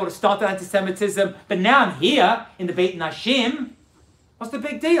 and that would have started anti-Semitism. But now I'm here in the Beit Nashim. What's the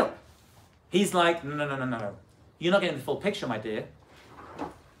big deal? He's like, no. You're not getting the full picture, my dear.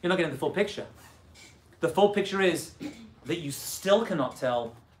 You're not getting the full picture. The full picture is that you still cannot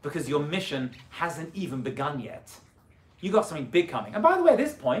tell because your mission hasn't even begun yet. You got something big coming. And by the way, at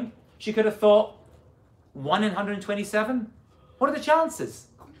this point, she could have thought, 1 in 127? What are the chances?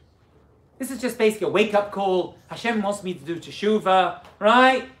 This is just basically a wake-up call. Hashem wants me to do teshuvah,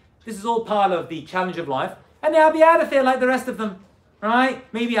 right? This is all part of the challenge of life. And then I'll be out of here like the rest of them, right?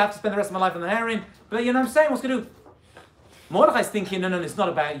 Maybe I have to spend the rest of my life on the harem. But you know what I'm saying? What's going to do? Mordechai's thinking, no, it's not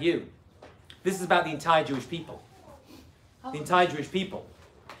about you. This is about the entire Jewish people. The entire Jewish people.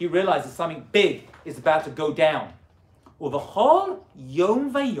 He realizes something big is about to go down. Or the whole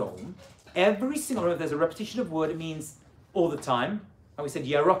yom vayom, every single, remember there's a repetition of word, it means all the time. And we said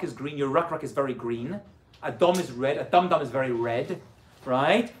Yarok is green, Yarak is very green. Adom is red, Adamdam is very red.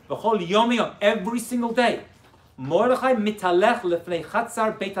 Right? The whole yom vayom, every single day. Mordechai mitalech lefnei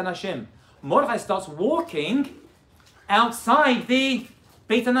chatzar beit hanashim. Mordechai starts walking, outside the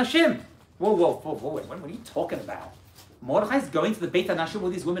Beit HaNashim. Whoa, wait, what are you talking about? Mordechai is going to the Beit HaNashim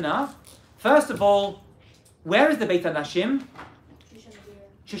where these women are? First of all, where is the Beit HaNashim?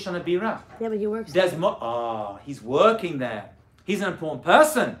 Shoshana Bira. Yeah, but he works There's there. more. He's working there. He's an important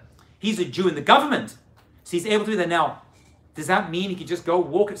person. He's a Jew in the government. So he's able to be there. Now, does that mean he could just go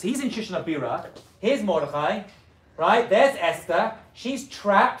walk? So he's in Shoshana Bira. Here's Mordechai. Right? There's Esther. She's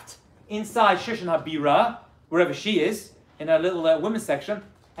trapped inside Shoshana Bira, wherever she is, in her little women's section.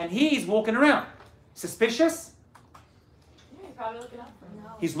 And he's walking around. Suspicious? Yeah, you're probably looking out for him.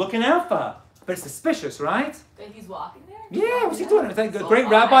 He's looking out for her. But it's suspicious, right? That he's walking there? Yeah, what's he doing? It's like a So great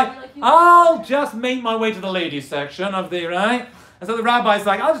why? rabbi. Like he's- I'll just make my way to the ladies section of the, right? And so the rabbi's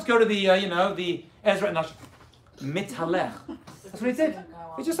like, I'll just go to the, the Ezra and Nash. Mithalech. That's what he did.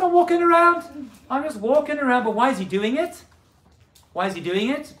 He's just not walking around. I'm just walking around. But why is he doing it? Why is he doing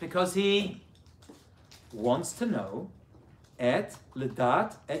it? Because he wants to know et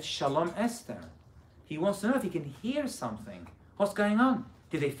ledat et shalom Esther. He wants to know if he can hear something. What's going on?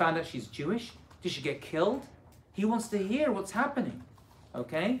 Did they find out she's Jewish? Did she get killed? He wants to hear what's happening.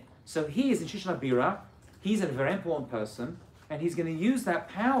 Okay? So he is in Shoshana Bira. He's a very important person. And he's going to use that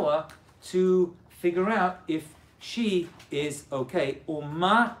power to figure out if she is okay.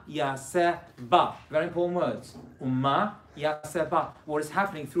 Uma yaseh ba. Very important words. Uma yaseh ba. What is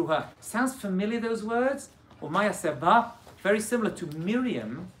happening through her. Sounds familiar, those words? Uma yaseh ba. Very similar to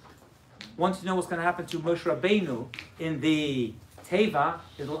Miriam. Want to know what's going to happen to Moshe Rabbeinu in the Teva,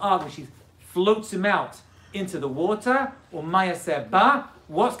 the little ark, when she floats him out into the water. Uma yaseh ba.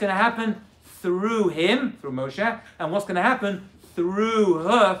 What's going to happen through him, through Moshe, and what's going to happen through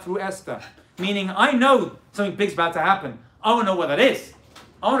her, through Esther. Meaning, I know something big's about to happen. I want to know what that is.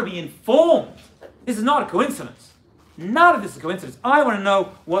 I want to be informed. This is not a coincidence. None of this is a coincidence. I want to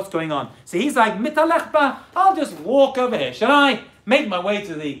know what's going on. So he's like, Mitalech ba, I'll just walk over here. Shall I make my way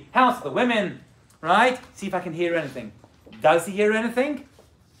to the house of the women, right? See if I can hear anything. Does he hear anything?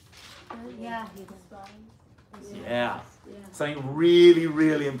 Yeah. Yeah. Something really,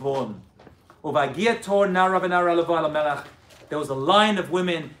 really important. There was a line of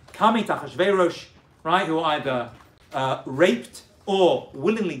women coming to Achashverosh, right, who either raped or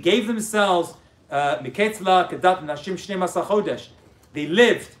willingly gave themselves. They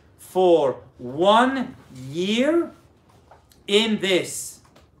lived for 1 year in this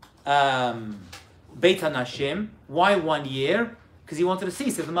Beit HaNashim. Why 1 year? Because he wanted to see,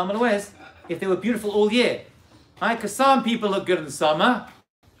 says the Mammon West, if they were beautiful all year. Right? Because some people look good in the summer,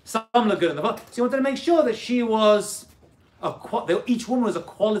 some look good in the fall. So he wanted to make sure that she was each woman was a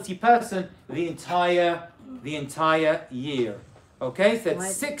quality person the entire year. Okay, so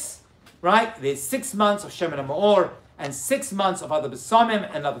that's 6, right? There's 6 months of Shem and Maor and 6 months of other besamim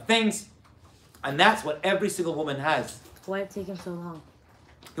and other things, and that's what every single woman has. Why did it take him so long?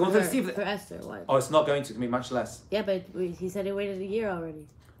 He wanted to see For Esther, why? Oh, it's not going to be much less. Yeah, but he said he waited a year already.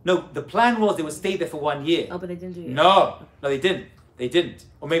 No, the plan was they would stay there for 1 year. Oh, but they didn't do it. No, they didn't. They didn't.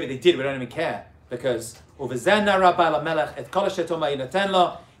 Or maybe they did, we don't even care. Because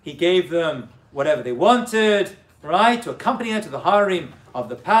he gave them whatever they wanted, right? To accompany her to the harem of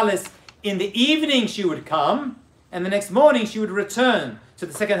the palace. In the evening she would come, and the next morning she would return to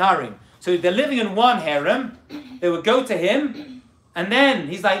the second harem. So they're living in one harem, they would go to him, and then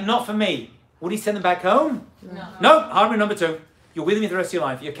he's like, not for me. Would he send them back home? No, harem number 2. You're with me the rest of your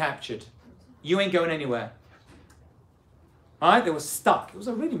life, you're captured. You ain't going anywhere. Alright, they were stuck. It was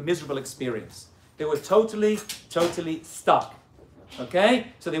a really miserable experience. They were totally stuck. Okay?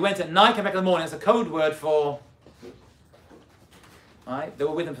 So they went at night, came back in the morning. It's a code word for... Alright, they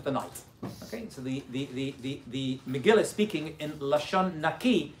were with him for the night. Okay? So the Megillah is speaking in Lashon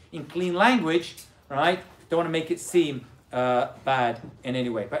Naki, in clean language, right? Don't want to make it seem bad in any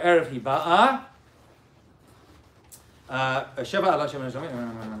way. But Erev Hiba'a...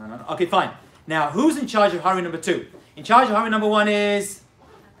 Okay, fine. Now, who's in charge of Hari number 2? In charge of Hari number 1 is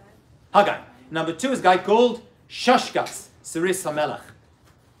Haggai. Number 2 is a guy called Shashgas, Siris HaMelech.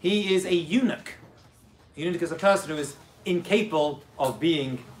 He is a eunuch. A eunuch is a person who is incapable of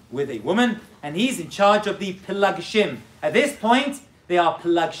being with a woman, and he's in charge of the Pelagshim. At this point, they are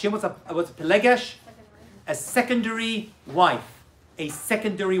Pelagshim. What's a Pelegesh? A secondary wife. A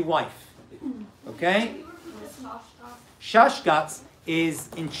secondary wife. Okay? Shashgas is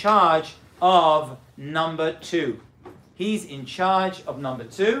in charge of number 2. He's in charge of number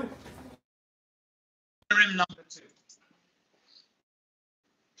 2. Number 2.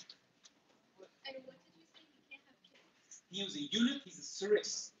 He was a eunuch, he's a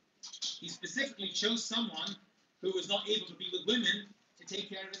Siris. He specifically chose someone who was not able to be with women to take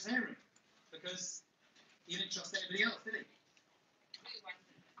care of his harem. Because He didn't trust anybody else, did he?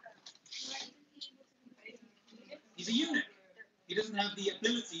 He's a eunuch. He doesn't have the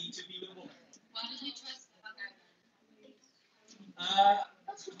ability to be with a woman. Why did he trust other?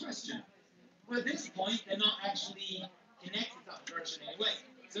 That's a good question. Well, at this point, they're not actually connected to that person anyway.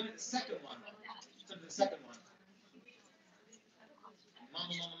 It's only the second one. It's only the second one.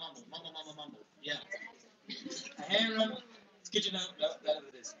 Mumble. Yeah. A harem. It's good to know. No, that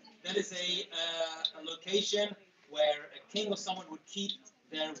it is. That is a location where a king or someone would keep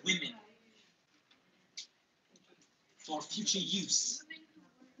their women for future use.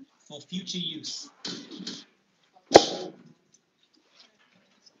 For future use.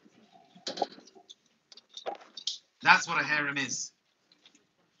 That's what a harem is.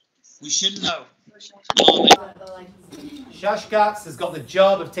 We should know. Shashgats has got the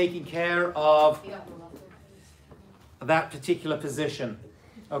job of taking care of that particular position.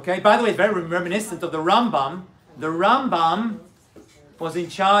 Okay, by the way, it's very reminiscent of the Rambam. The Rambam was in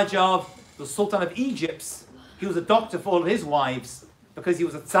charge of the Sultan of Egypt. He was a doctor for all of his wives because he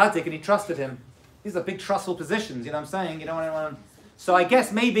was a tzaddik and he trusted him. These are big trustful positions, you know what I'm saying? You don't want to. So I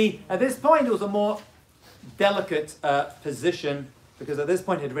guess maybe at this point it was a more delicate position because at this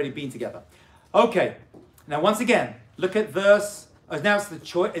point it had already been together. Okay, now once again, look at verse. Now it's the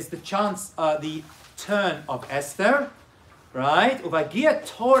choice. It's the turn of Esther, right? Uvagia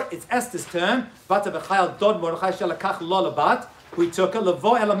Tor. It's Esther's turn. Bata b'chayal dod Mordechai shelakach lolabat. We took her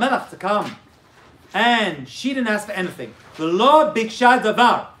levo el hamelach to come, and she didn't ask for anything. The Lord biksha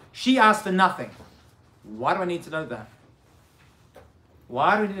davar. She asked for nothing. Why do I need to know that?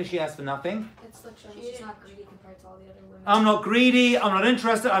 Why do we need to know she asked for nothing? It's like she's not greedy compared to all the other women. I'm not greedy. I'm not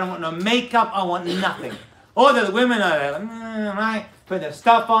interested. I don't want no makeup. I want nothing. All the women are right, put their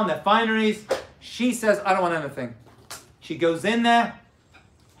stuff on, their fineries. She says, I don't want anything. She goes in there,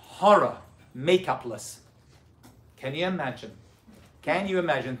 horror, makeupless. Can you imagine? Can you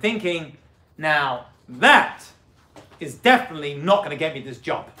imagine thinking, now that is definitely not going to get me this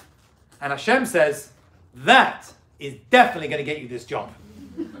job. And Hashem says, that is definitely going to get you this job.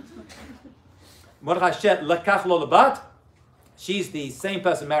 She's the same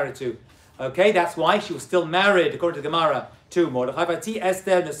person married to. Okay, that's why she was still married, according to the Gemara, to Mordechai.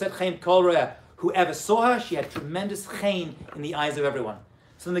 Esther, whoever saw her, she had tremendous chen in the eyes of everyone.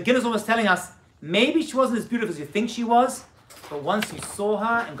 So the Megillah is almost telling us, maybe she wasn't as beautiful as you think she was, but once you saw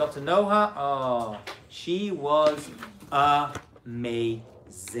her and got to know her, oh, she was amazing.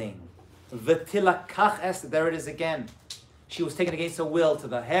 V'tilakach Esther, there it is again. She was taken against her will to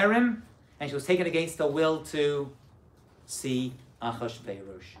the harem, and she was taken against her will to see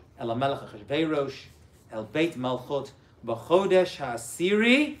Achashverosh. El HaMelech Achashverosh, El Beit Malchut, B'chodesh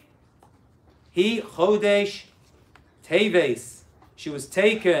HaAsiri, He Chodesh Teves. She was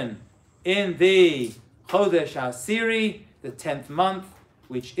taken in the Chodesh HaAsiri, the 10th month,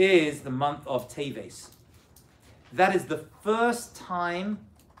 which is the month of Teves. That is the first time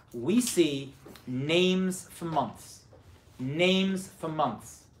we see names for months. Names for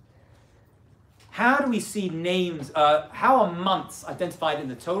months. How do we see names? How are months identified in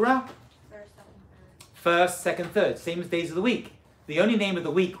the Torah? First, second, third. Same as days of the week. The only name of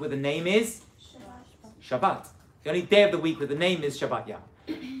the week with a name is Shabbat. The only day of the week with a name is Shabbat. Yeah.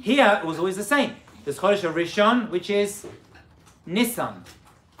 Here it was always the same. There's Chodesh Rishon, which is Nisan,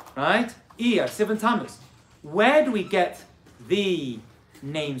 right? Iyar, Sivan Tammuz. Where do we get the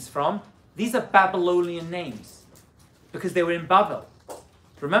names from? These are Babylonian names because they were in Babel.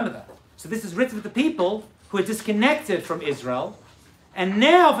 Remember that. So this is written to the people who are disconnected from Israel, and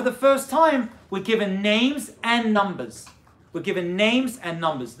now for the first time we're given names and numbers. We're given names and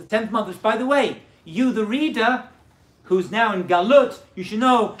numbers. The 10th month, which by the way, you the reader, who's now in Galut, you should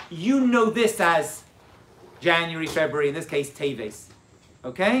know, you know this as January, February, in this case Teves.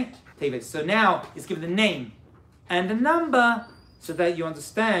 Okay? Teves. So now it's given a name and a number so that you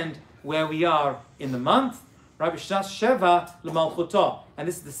understand where we are in the month. And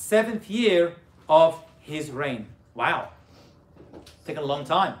this is the 7th year of his reign. Wow. It's taken a long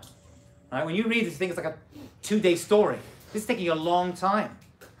time. Right? When you read this, you think it's like a 2-day story. This is taking a long time.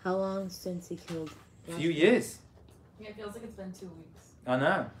 How long since he killed? A few years. Yeah, it feels like it's been 2 weeks. I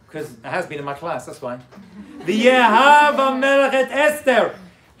know, because it has been in my class, that's why. The Yehav HaMelech et Esther.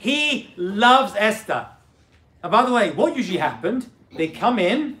 He loves Esther. And by the way, what usually happened, they come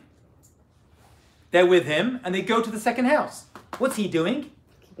in, they're with him, and they go to the second house. What's he doing?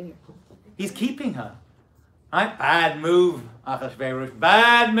 Keeping her. He's keeping her. Right? Bad move, Achashverosh.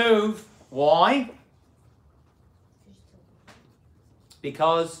 Bad move. Why?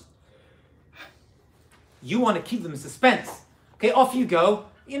 Because you want to keep them in suspense. Okay, off you go.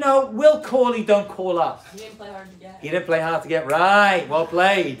 you know, we'll call you, don't call us. He didn't play hard to get. He didn't play hard to get. Right, well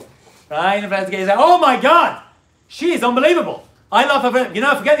played. Right, he didn't play hard to get. He's like, oh my God, she is unbelievable. I love her. You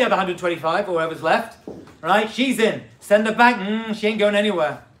know, forget the other 125 or whoever's left. Right, she's in. Send her back. She ain't going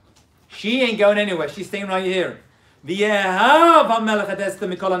anywhere. She ain't going anywhere. She's staying right here. It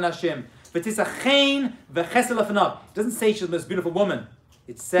doesn't say she's the most beautiful woman.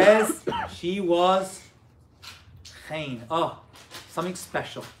 It says she was chain. Oh, something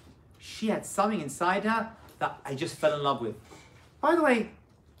special. She had something inside her that I just fell in love with. By the way,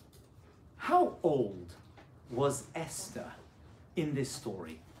 how old was Esther in this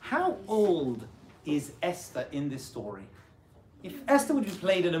story? How old is Esther in this story? If Esther would be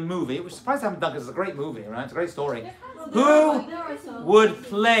played in a movie, which surprised I haven't done because it's a great movie, right? It's a great story. Who would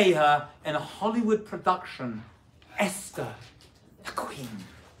play her in a Hollywood production? Esther, the queen.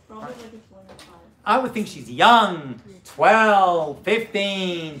 Probably like a 25. I would think she's young, 12,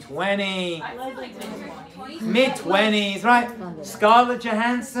 15, 20, I feel like mid-20s. mid-20s, right? Scarlett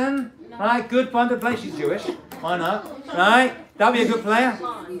Johansson, right? Good one to play. She's Jewish. Why not? Right? That'd be a good player.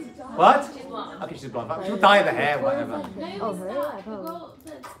 What? Okay, she's blonde. She'll dye the hair, whatever. Oh, her? I probably. Well,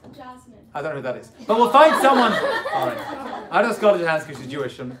 that's Jasmine. I don't know who that is. But we'll find someone. All right. I know Scarlett Johansson because she's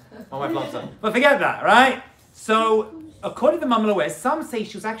Jewish and my blonde son. But forget that, right? So, according to the Mamla West, some say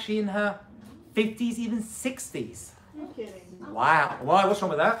she was actually in her 50s, even 60s. You're kidding. Wow. Why? What's wrong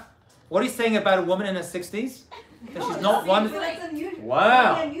with that? What are you saying about a woman in her 60s? That she's not one. That's unusual.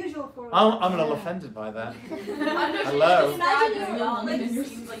 Wow. Very unusual for I'm a little offended by that. Hello.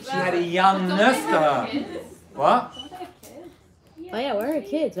 She had a youngness to her. What? Oh yeah, where are her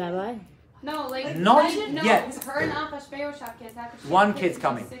kids, Rabbi? No, like Not imagine, no, yet. Her and Achashverosh have kids. One kid's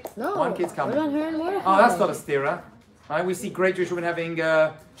coming. No. One kid's coming. What about her and Mordecai? Oh, that's not a stira. Right? We see great Jewish women having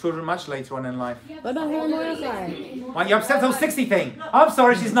children much later on in life. What about her and Mordecai? Why, you're upset with the whole 60 thing. I'm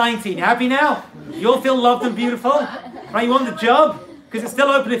sorry, she's 19. You happy now? You'll feel loved and beautiful? Right, you want the job? Because it's still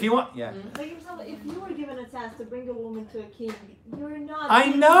open if you want. Yeah. Like if you were given a task to bring a woman to a king, you're not.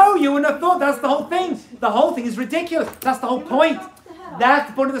 I know, you wouldn't have thought. That's the whole thing. The whole thing is ridiculous. That's the whole point. That's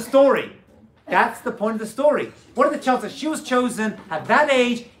the point of the story. That's the point of the story. What are the chances? She was chosen at that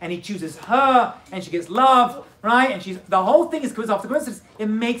age, and he chooses her, and she gets loved, right? And she's the whole thing is after coincidence. It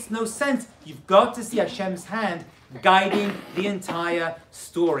makes no sense. You've got to see Hashem's hand guiding the entire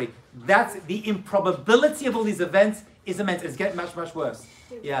story. That's the improbability of all these events is immense. It's getting much, much worse.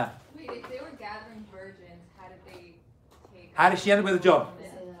 Yeah. Wait, if they were gathering virgins, how did they take? How did she end up with a job?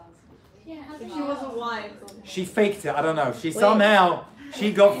 If she was a wife. She faked it. I don't know. She somehow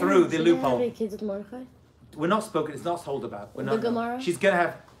she got through the Have loophole. any kids with Mordecai? We're not spoken. It's not told about. We're not. The Gemara? She's gonna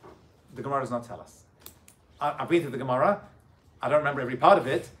have. The Gemara does not tell us. I've been through the Gemara. I don't remember every part of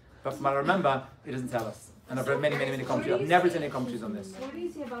it, but from what I remember, it doesn't tell us. And I've read many commentaries. I've never seen any commentaries on this. What do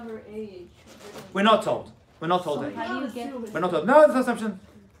you say about her age? We're not told. We're not told age. How do you get? We're not told. No, there's no assumption.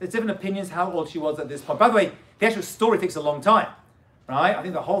 There's different opinions how old she was at this point. By the way, the actual story takes a long time, right? I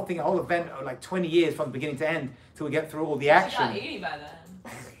think the whole thing, the whole event, like 20 years from beginning to end till we get through all the She got action. 80 by then.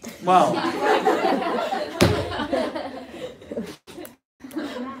 Well,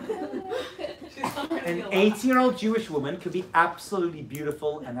 an 80-year-old Jewish woman could be absolutely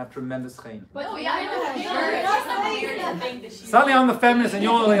beautiful and have tremendous chayim. But no, yeah, I know that. Sure. Suddenly I'm the feminist and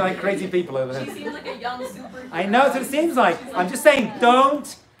you're like crazy people over She there. seems like a young super. I know, that's what it seems like. I'm just saying,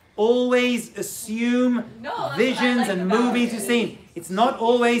 don't always assume visions and movies you've seen. It's not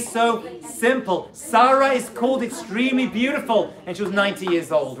always so simple. Sarah is called extremely beautiful and she was 90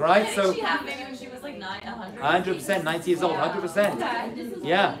 years old, right? Didn't she have maybe when she was like 100? 100%, 90 years old, 100%.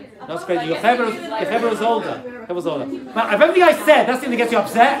 Yeah, that's crazy. Your Heber was older. Heber was older. But if everything I said, that's the thing that gets you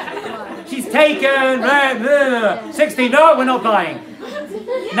upset. She's taken, 60, no, we're not buying.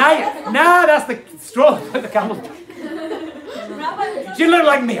 Now that's the straw for the camel. She looked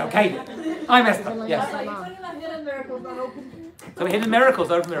like me, okay? I messed up, yes. So hidden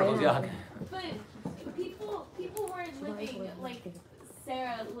miracles, open miracles, yeah. But people weren't living like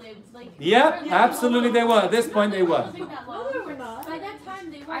Sarah lived. Like Yeah, absolutely they were. At this point they were. Living that long. No, they were not. By that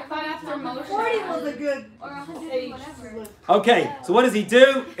time they were. I thought after Moshe. 40 was a good or 100 age. whatever. Okay, so what does he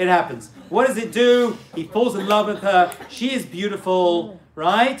do? It happens. What does it do? He falls in love with her. She is beautiful,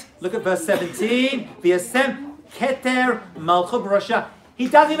 right? Look at verse 17. V'yasem keter malchu b'rosha. He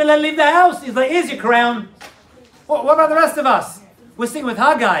doesn't even let her leave the house. He's like, here's your crown. What about the rest of us? We're sitting with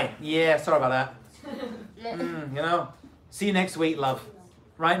Haggai. Yeah, sorry about that. You know, see you next week, love.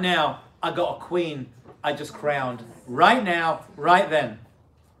 Right now, I got a queen I just crowned. Right now, right then.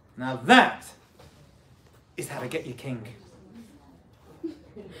 Now that is how to get your king.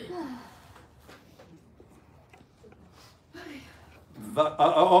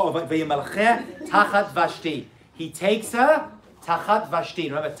 Tachat Vashti. He takes her Tachat Vashti.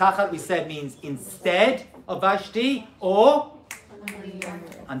 Remember, Tachat we said means instead of Vashti or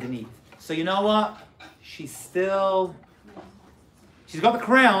underneath. So you know what? She's got the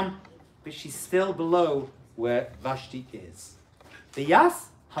crown, but she's still below where Vashti is. V'yas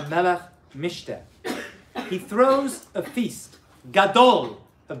hamelech mishter. He throws a feast, gadol,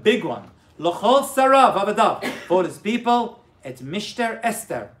 a big one, lochol sarav avadav, for his people, et mishter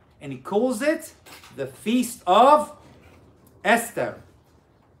Esther, and he calls it the feast of Esther.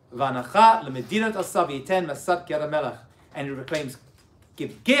 V'anacha lemedinat asav yiten masad keramelech, and he proclaims,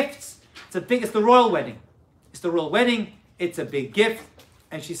 give gifts. It's the royal wedding. It's the royal wedding. It's a big gift,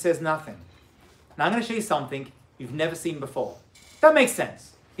 and she says nothing. Now I'm going to show you something you've never seen before. That makes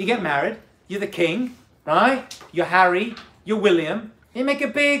sense. You get married. You're the king, right? You're Harry. You're William. You make a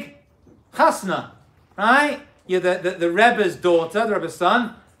big chasna, right? You're the Rebbe's daughter, the Rebbe's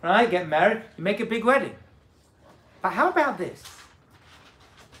son, right? Get married. You make a big wedding. But how about this?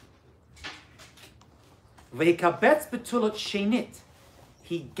 V'yikabetz betulot shenit.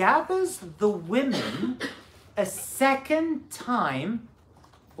 He gathers the women a second time.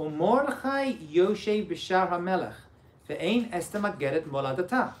 Umordechai Yoshe b'shar hamelech ve'ein Esther mageret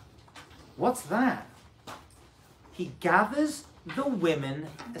moladata. What's that? He gathers the women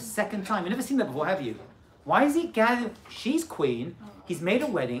a second time. You've never seen that before, have you? Why is he gathering? She's queen. He's made a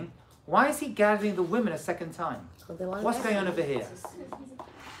wedding. Why is he gathering the women a second time? What's going on over here?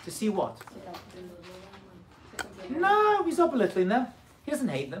 To see what? No, he's not belittling them. He doesn't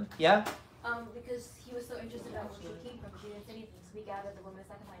hate them. Yeah? Because he was so interested in where she came from. She didn't say anything, so we gathered the woman a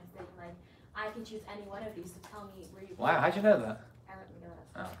second time saying, like, I can choose any one of these, so tell me where you Wow, how'd you know that? I don't know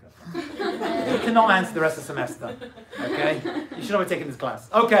that. Oh, okay. You cannot answer the rest of the semester. Okay? You should have taken this class.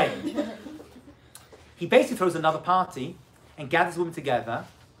 Okay. He basically throws another party and gathers women together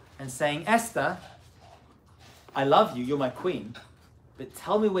and saying, Esther, I love you, you're my queen, but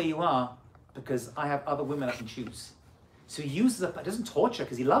tell me where you are because I have other women I can choose. So he uses it, doesn't torture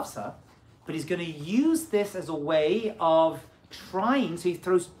because he loves her, but he's going to use this as a way of trying. So he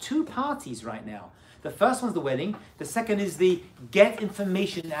throws two parties right now. The first one's the wedding. The second is the get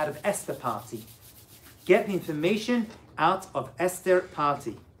information out of Esther party. Get the information out of Esther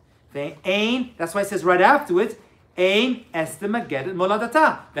party. That's why it says right afterwards, Ein Esther Magedet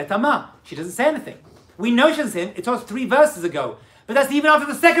Moladata Vetama. She doesn't say anything. We know she doesn't say anything. It told us 3 verses ago. But that's even after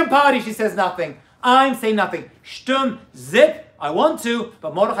the second party she says nothing. I'm saying nothing. Shtum, zip, I want to,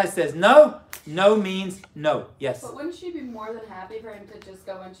 but Mordechai says no. No means no. Yes? But wouldn't she be more than happy for him to just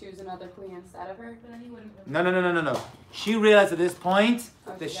go and choose another queen instead of her? But then he wouldn't. No. She realized at this point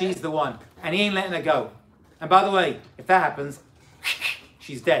that she's the one. And he ain't letting her go. And by the way, if that happens,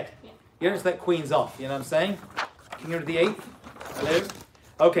 she's dead. You don't just let queens off. You know what I'm saying? King of the 8th. Hello?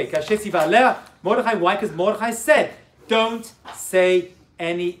 Okay. Kashesi Valea. Mordechai, why? Because Mordechai said, don't say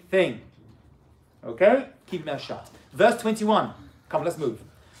anything. Okay? Keep your mouth shut. Verse 21. Come, let's move.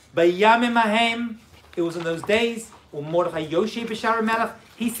 Bayamim Mahem. It was in those days. Mordechai Yoshe b'shar HaMelech.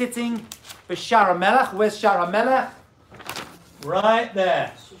 He's sitting b'shar HaMelech. Where's Shar HaMelech? Right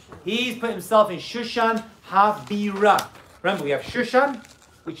there. He's put himself in Shushan Habira. Remember, we have Shushan,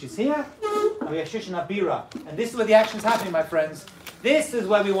 which is here, and we have Shushan Habira. And this is where the action's happening, my friends. This is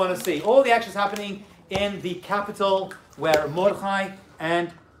where we want to see. All the action's happening in the capital where Mordechai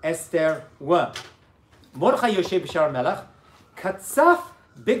and Esther were. Mordechai Yoshe b'shar HaMelech. Katzaf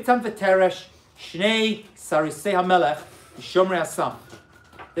Bigtam v'teresh Shnei Sarisei HaMelech Shomrei Asam.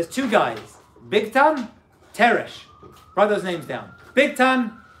 There's 2 guys. Bigtam, Teresh. Write those names down.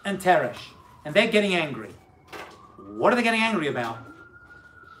 Bigtam and Teresh. And they're getting angry. What are they getting angry about?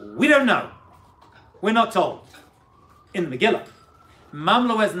 We don't know. We're not told. In the Megillah.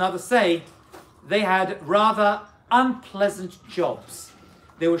 Mamlo, as another say, they had rather unpleasant jobs.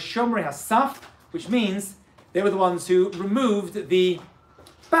 They were Shomrei Hasaf, which means they were the ones who removed the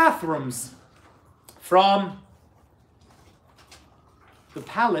bathrooms from the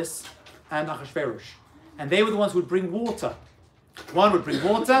palace and Achashverosh. And they were the ones who would bring water. One would bring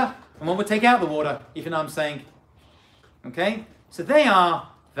water, and one would take out the water, if you know what I'm saying. Okay? So they are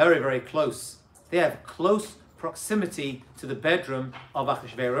very, very close. They have close proximity to the bedroom of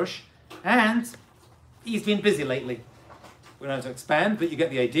Achashverosh, and he's been busy lately. We don't have to expand, but you get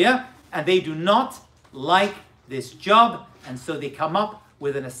the idea. And they do not like this job, and so they come up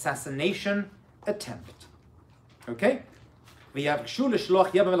with an assassination attempt. Okay? They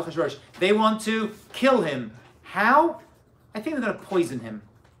want to kill him. How? I think they're going to poison him,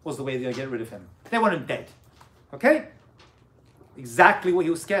 was the way they're going to get rid of him. They want him dead. Okay? Exactly what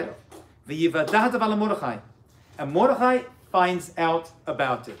he was scared of. And Mordechai finds out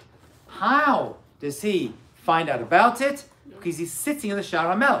about it. How does he find out about it? Because he's sitting in the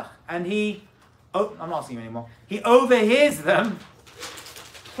Shara Melech and I'm not asking you anymore. He overhears them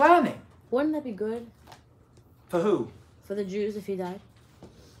planning. Wouldn't that be good For who? for the Jews if he died?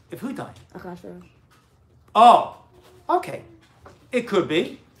 If who died? Achashverosh. Oh, okay. It could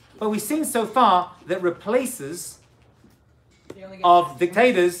be. But we've seen so far that replaces of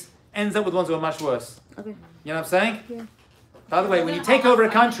dictators ends up with ones who are much worse. Okay. You know what I'm saying? Yeah. By the way, when you take over a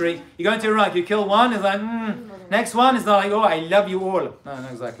country, you go into Iraq, you kill one, it's like, next one is not like, oh, I love you all. No,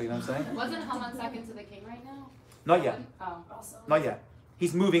 not exactly, you know what I'm saying? Wasn't Haman second to the king right now? Not yet. Oh. Not yet.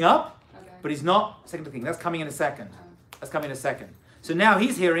 He's moving up, Okay. but he's not second to the king. That's coming in a second. That's coming in a second. So now he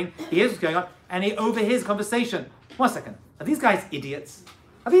hears what's going on, and he overhears the conversation. 1 second. Are these guys idiots?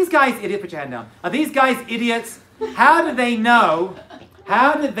 Are these guys idiots? Put your hand down. Are these guys idiots? How do they know?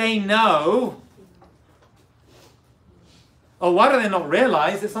 How do they know? Or why do they not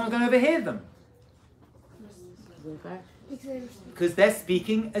realize that someone's going to overhear them? Because they're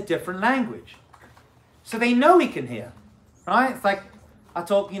speaking a different language. So they know he can hear. Right? It's like I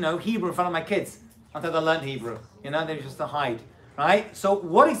talk, Hebrew in front of my kids until they learn Hebrew. They're just to hide. Right? So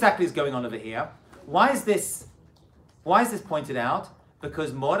what exactly is going on over here? Why is this pointed out?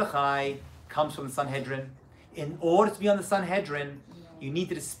 Because Mordechai comes from the Sanhedrin. In order to be on the Sanhedrin, you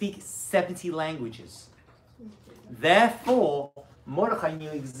needed to speak 70 languages. Therefore, Mordechai knew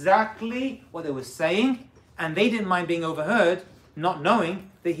exactly what they were saying, and they didn't mind being overheard, not knowing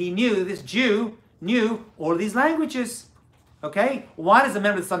that he knew that this Jew knew all of these languages. Okay? Why does a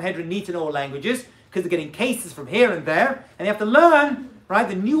member of the Sanhedrin need to know all languages? Because they're getting cases from here and there, and they have to learn, right,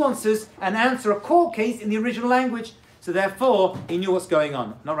 the nuances and answer a court case in the original language. So therefore, he knew what's going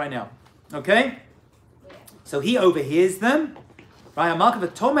on. Not right now. Okay? So he overhears them. Right?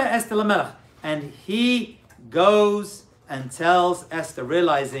 And he goes and tells Esther,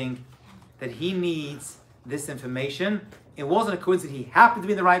 realizing that he needs this information. It wasn't a coincidence. He happened to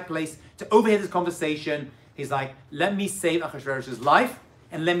be in the right place to overhear this conversation. He's like, let me save Achashverosh's life,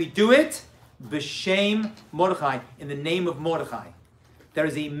 and let me do it b'shem Mordechai, in the name of Mordechai. There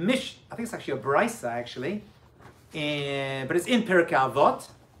is a I think it's actually a brisa, actually, but it's in Pirkei Avot.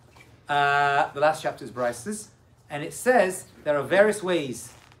 The last chapter is brises, and it says there are various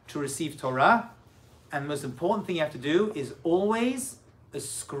ways to receive Torah, and the most important thing you have to do is always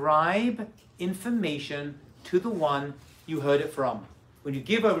ascribe information to the one you heard it from. When you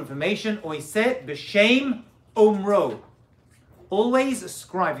give over information, always say it b'shem omro. Always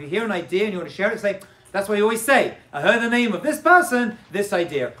ascribe. If you hear an idea and you want to share it, say, that's what you always say. I heard the name of this person, this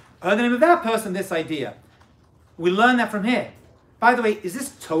idea. I heard the name of that person, this idea. We learn that from here. By the way, is this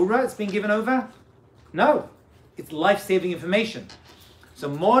Torah that's being given over? No. It's life-saving information. So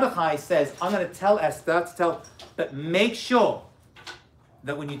Mordechai says, I'm going to tell Esther but make sure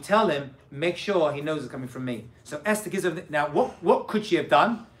that when you tell him, make sure he knows it's coming from me. So Esther gives her, now what could she have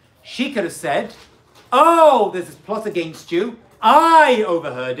done? She could have said, oh, there's this plot against you. I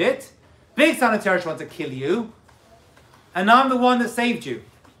overheard it. Big son of Teresh wants to kill you. And I'm the one that saved you.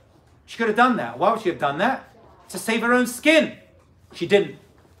 She could have done that. Why would she have done that? To save her own skin. She didn't.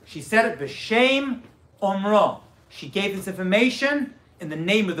 She said it b'shem omro. She gave this information in the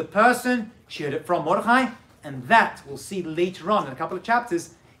name of the person she heard it from, Mordechai, and that, we'll see later on in a couple of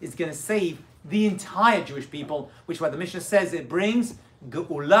chapters, is going to save the entire Jewish people, which is why the Mishnah says it brings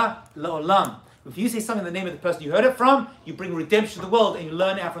geula la'olam. If you say something in the name of the person you heard it from, you bring redemption to the world, and you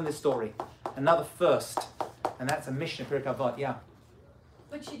learn it out from this story. Another first, and that's a Mishnah, Pirkei Avot, yeah.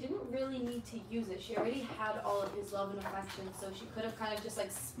 But she didn't really need to use it. She already had all of his love and affection, so she could have kind of just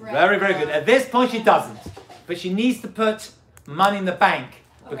like spread. Very, very good. At this point, she doesn't, but she needs to put money in the bank,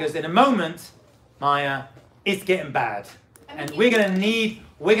 because in a moment, Maya, it's getting bad, and we're gonna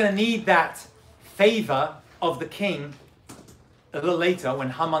need that favor of the king a little later when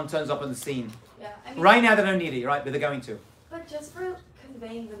Haman turns up on the scene. Yeah, right now they don't need it, right? But they're going to. But just for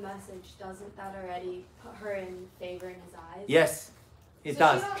conveying the message, doesn't that already put her in favor in his eyes? Yes, it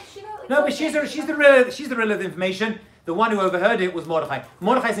does. She got, like, no, but she's the real of the information. The one who overheard it was Mordechai.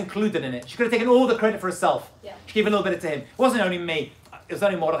 Mordechai's included in it. She could have taken all the credit for herself. Yeah. She gave a little bit to him. It wasn't only me. It was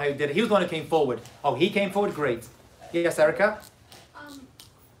only Mordechai who did it. He was the one who came forward. Oh, he came forward? Great. Yes, Erica?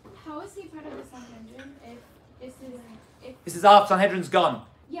 How is he part of the Sanhedrin if This is after Sanhedrin's gone.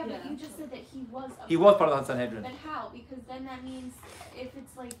 Yeah, but you just said that he was He was part of the Sanhedrin. But how? Because then that means if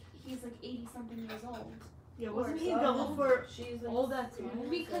it's like he's like 80-something years old. Yeah, wasn't he double for all that time?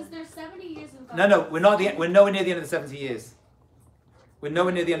 Because there's 70 years of God. No, we're nowhere near the end of the 70 years. We're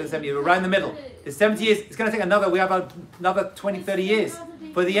nowhere near the end of the 70 years. We're right in the middle. The 70 years, it's going to take we have another 20, 30 years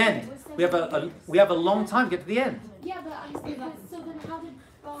for the end. We have a long time to get to the end. Yeah, but I'm saying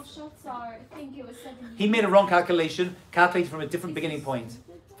Sorry, I think it was 70. He made a wrong calculation, calculated from a different beginning point.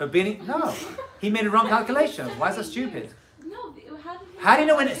 No, he made a wrong calculation. Why is that stupid? No, How do you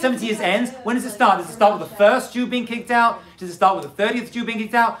know when 70 years ends? When does it start? Does it start with the first Jew being kicked out? Does it start with the 30th Jew being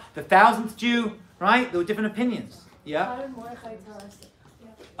kicked out? The 1000th Jew? Right? There were different opinions. Yeah? How did Mordechai tell us?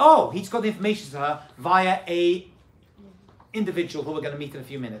 Oh, he's got the information to her via a individual who we're going to meet in a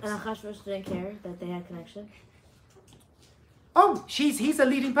few minutes. And Achashverosh didn't care that they had connection? Oh, he's a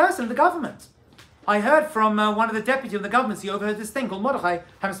leading person in the government. I heard from one of the deputies of the government, he overheard this thing called Mordechai,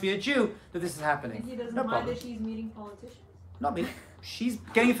 happens to be a Jew, that this is happening. And he doesn't No mind problem. that she's meeting politicians? Not me. She's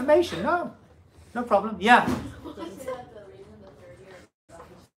getting information. No. No problem. Yeah. Say that the reason the third year of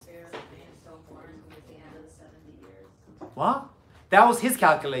Esther being so important was the end of the 70 years. What? That was his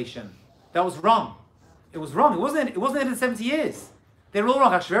calculation. That was wrong. It was wrong. It wasn't in 70 years. They were all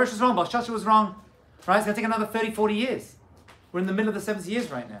wrong. Achashverosh was wrong. Belshazzar was wrong. Right? It's going to take another 30, 40 years. We're in the middle of the 70 years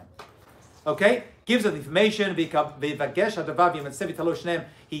right now. Okay? Gives them the information.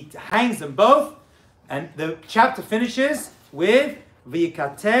 He hangs them both. And the chapter finishes with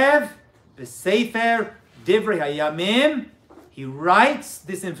V'yikatev b'sefer divrei hayamim. He writes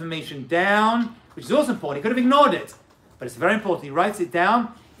this information down, which is also important. He could have ignored it, but it's very important. He writes it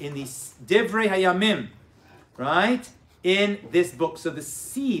down in the divrei hayamim, right? In this book. So the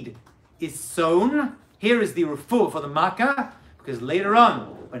seed is sown. Here is the refuah for the Makkah, because later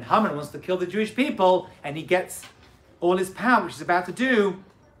on, when Haman wants to kill the Jewish people, and he gets all his power, which he's about to do,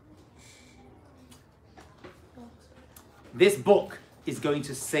 this book is going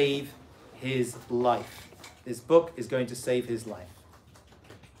to save his life. This book is going to save his life.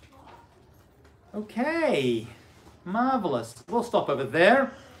 Okay, marvelous. We'll stop over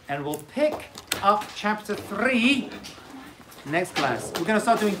there and we'll pick up chapter 3 next class. We're going to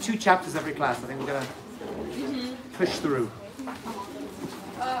start doing 2 chapters every class. I think we're going to push through.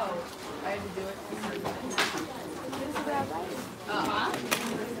 Oh, I had to do it.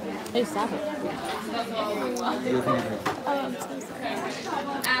 Hey, stop it.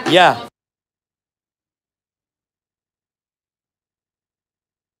 Yeah.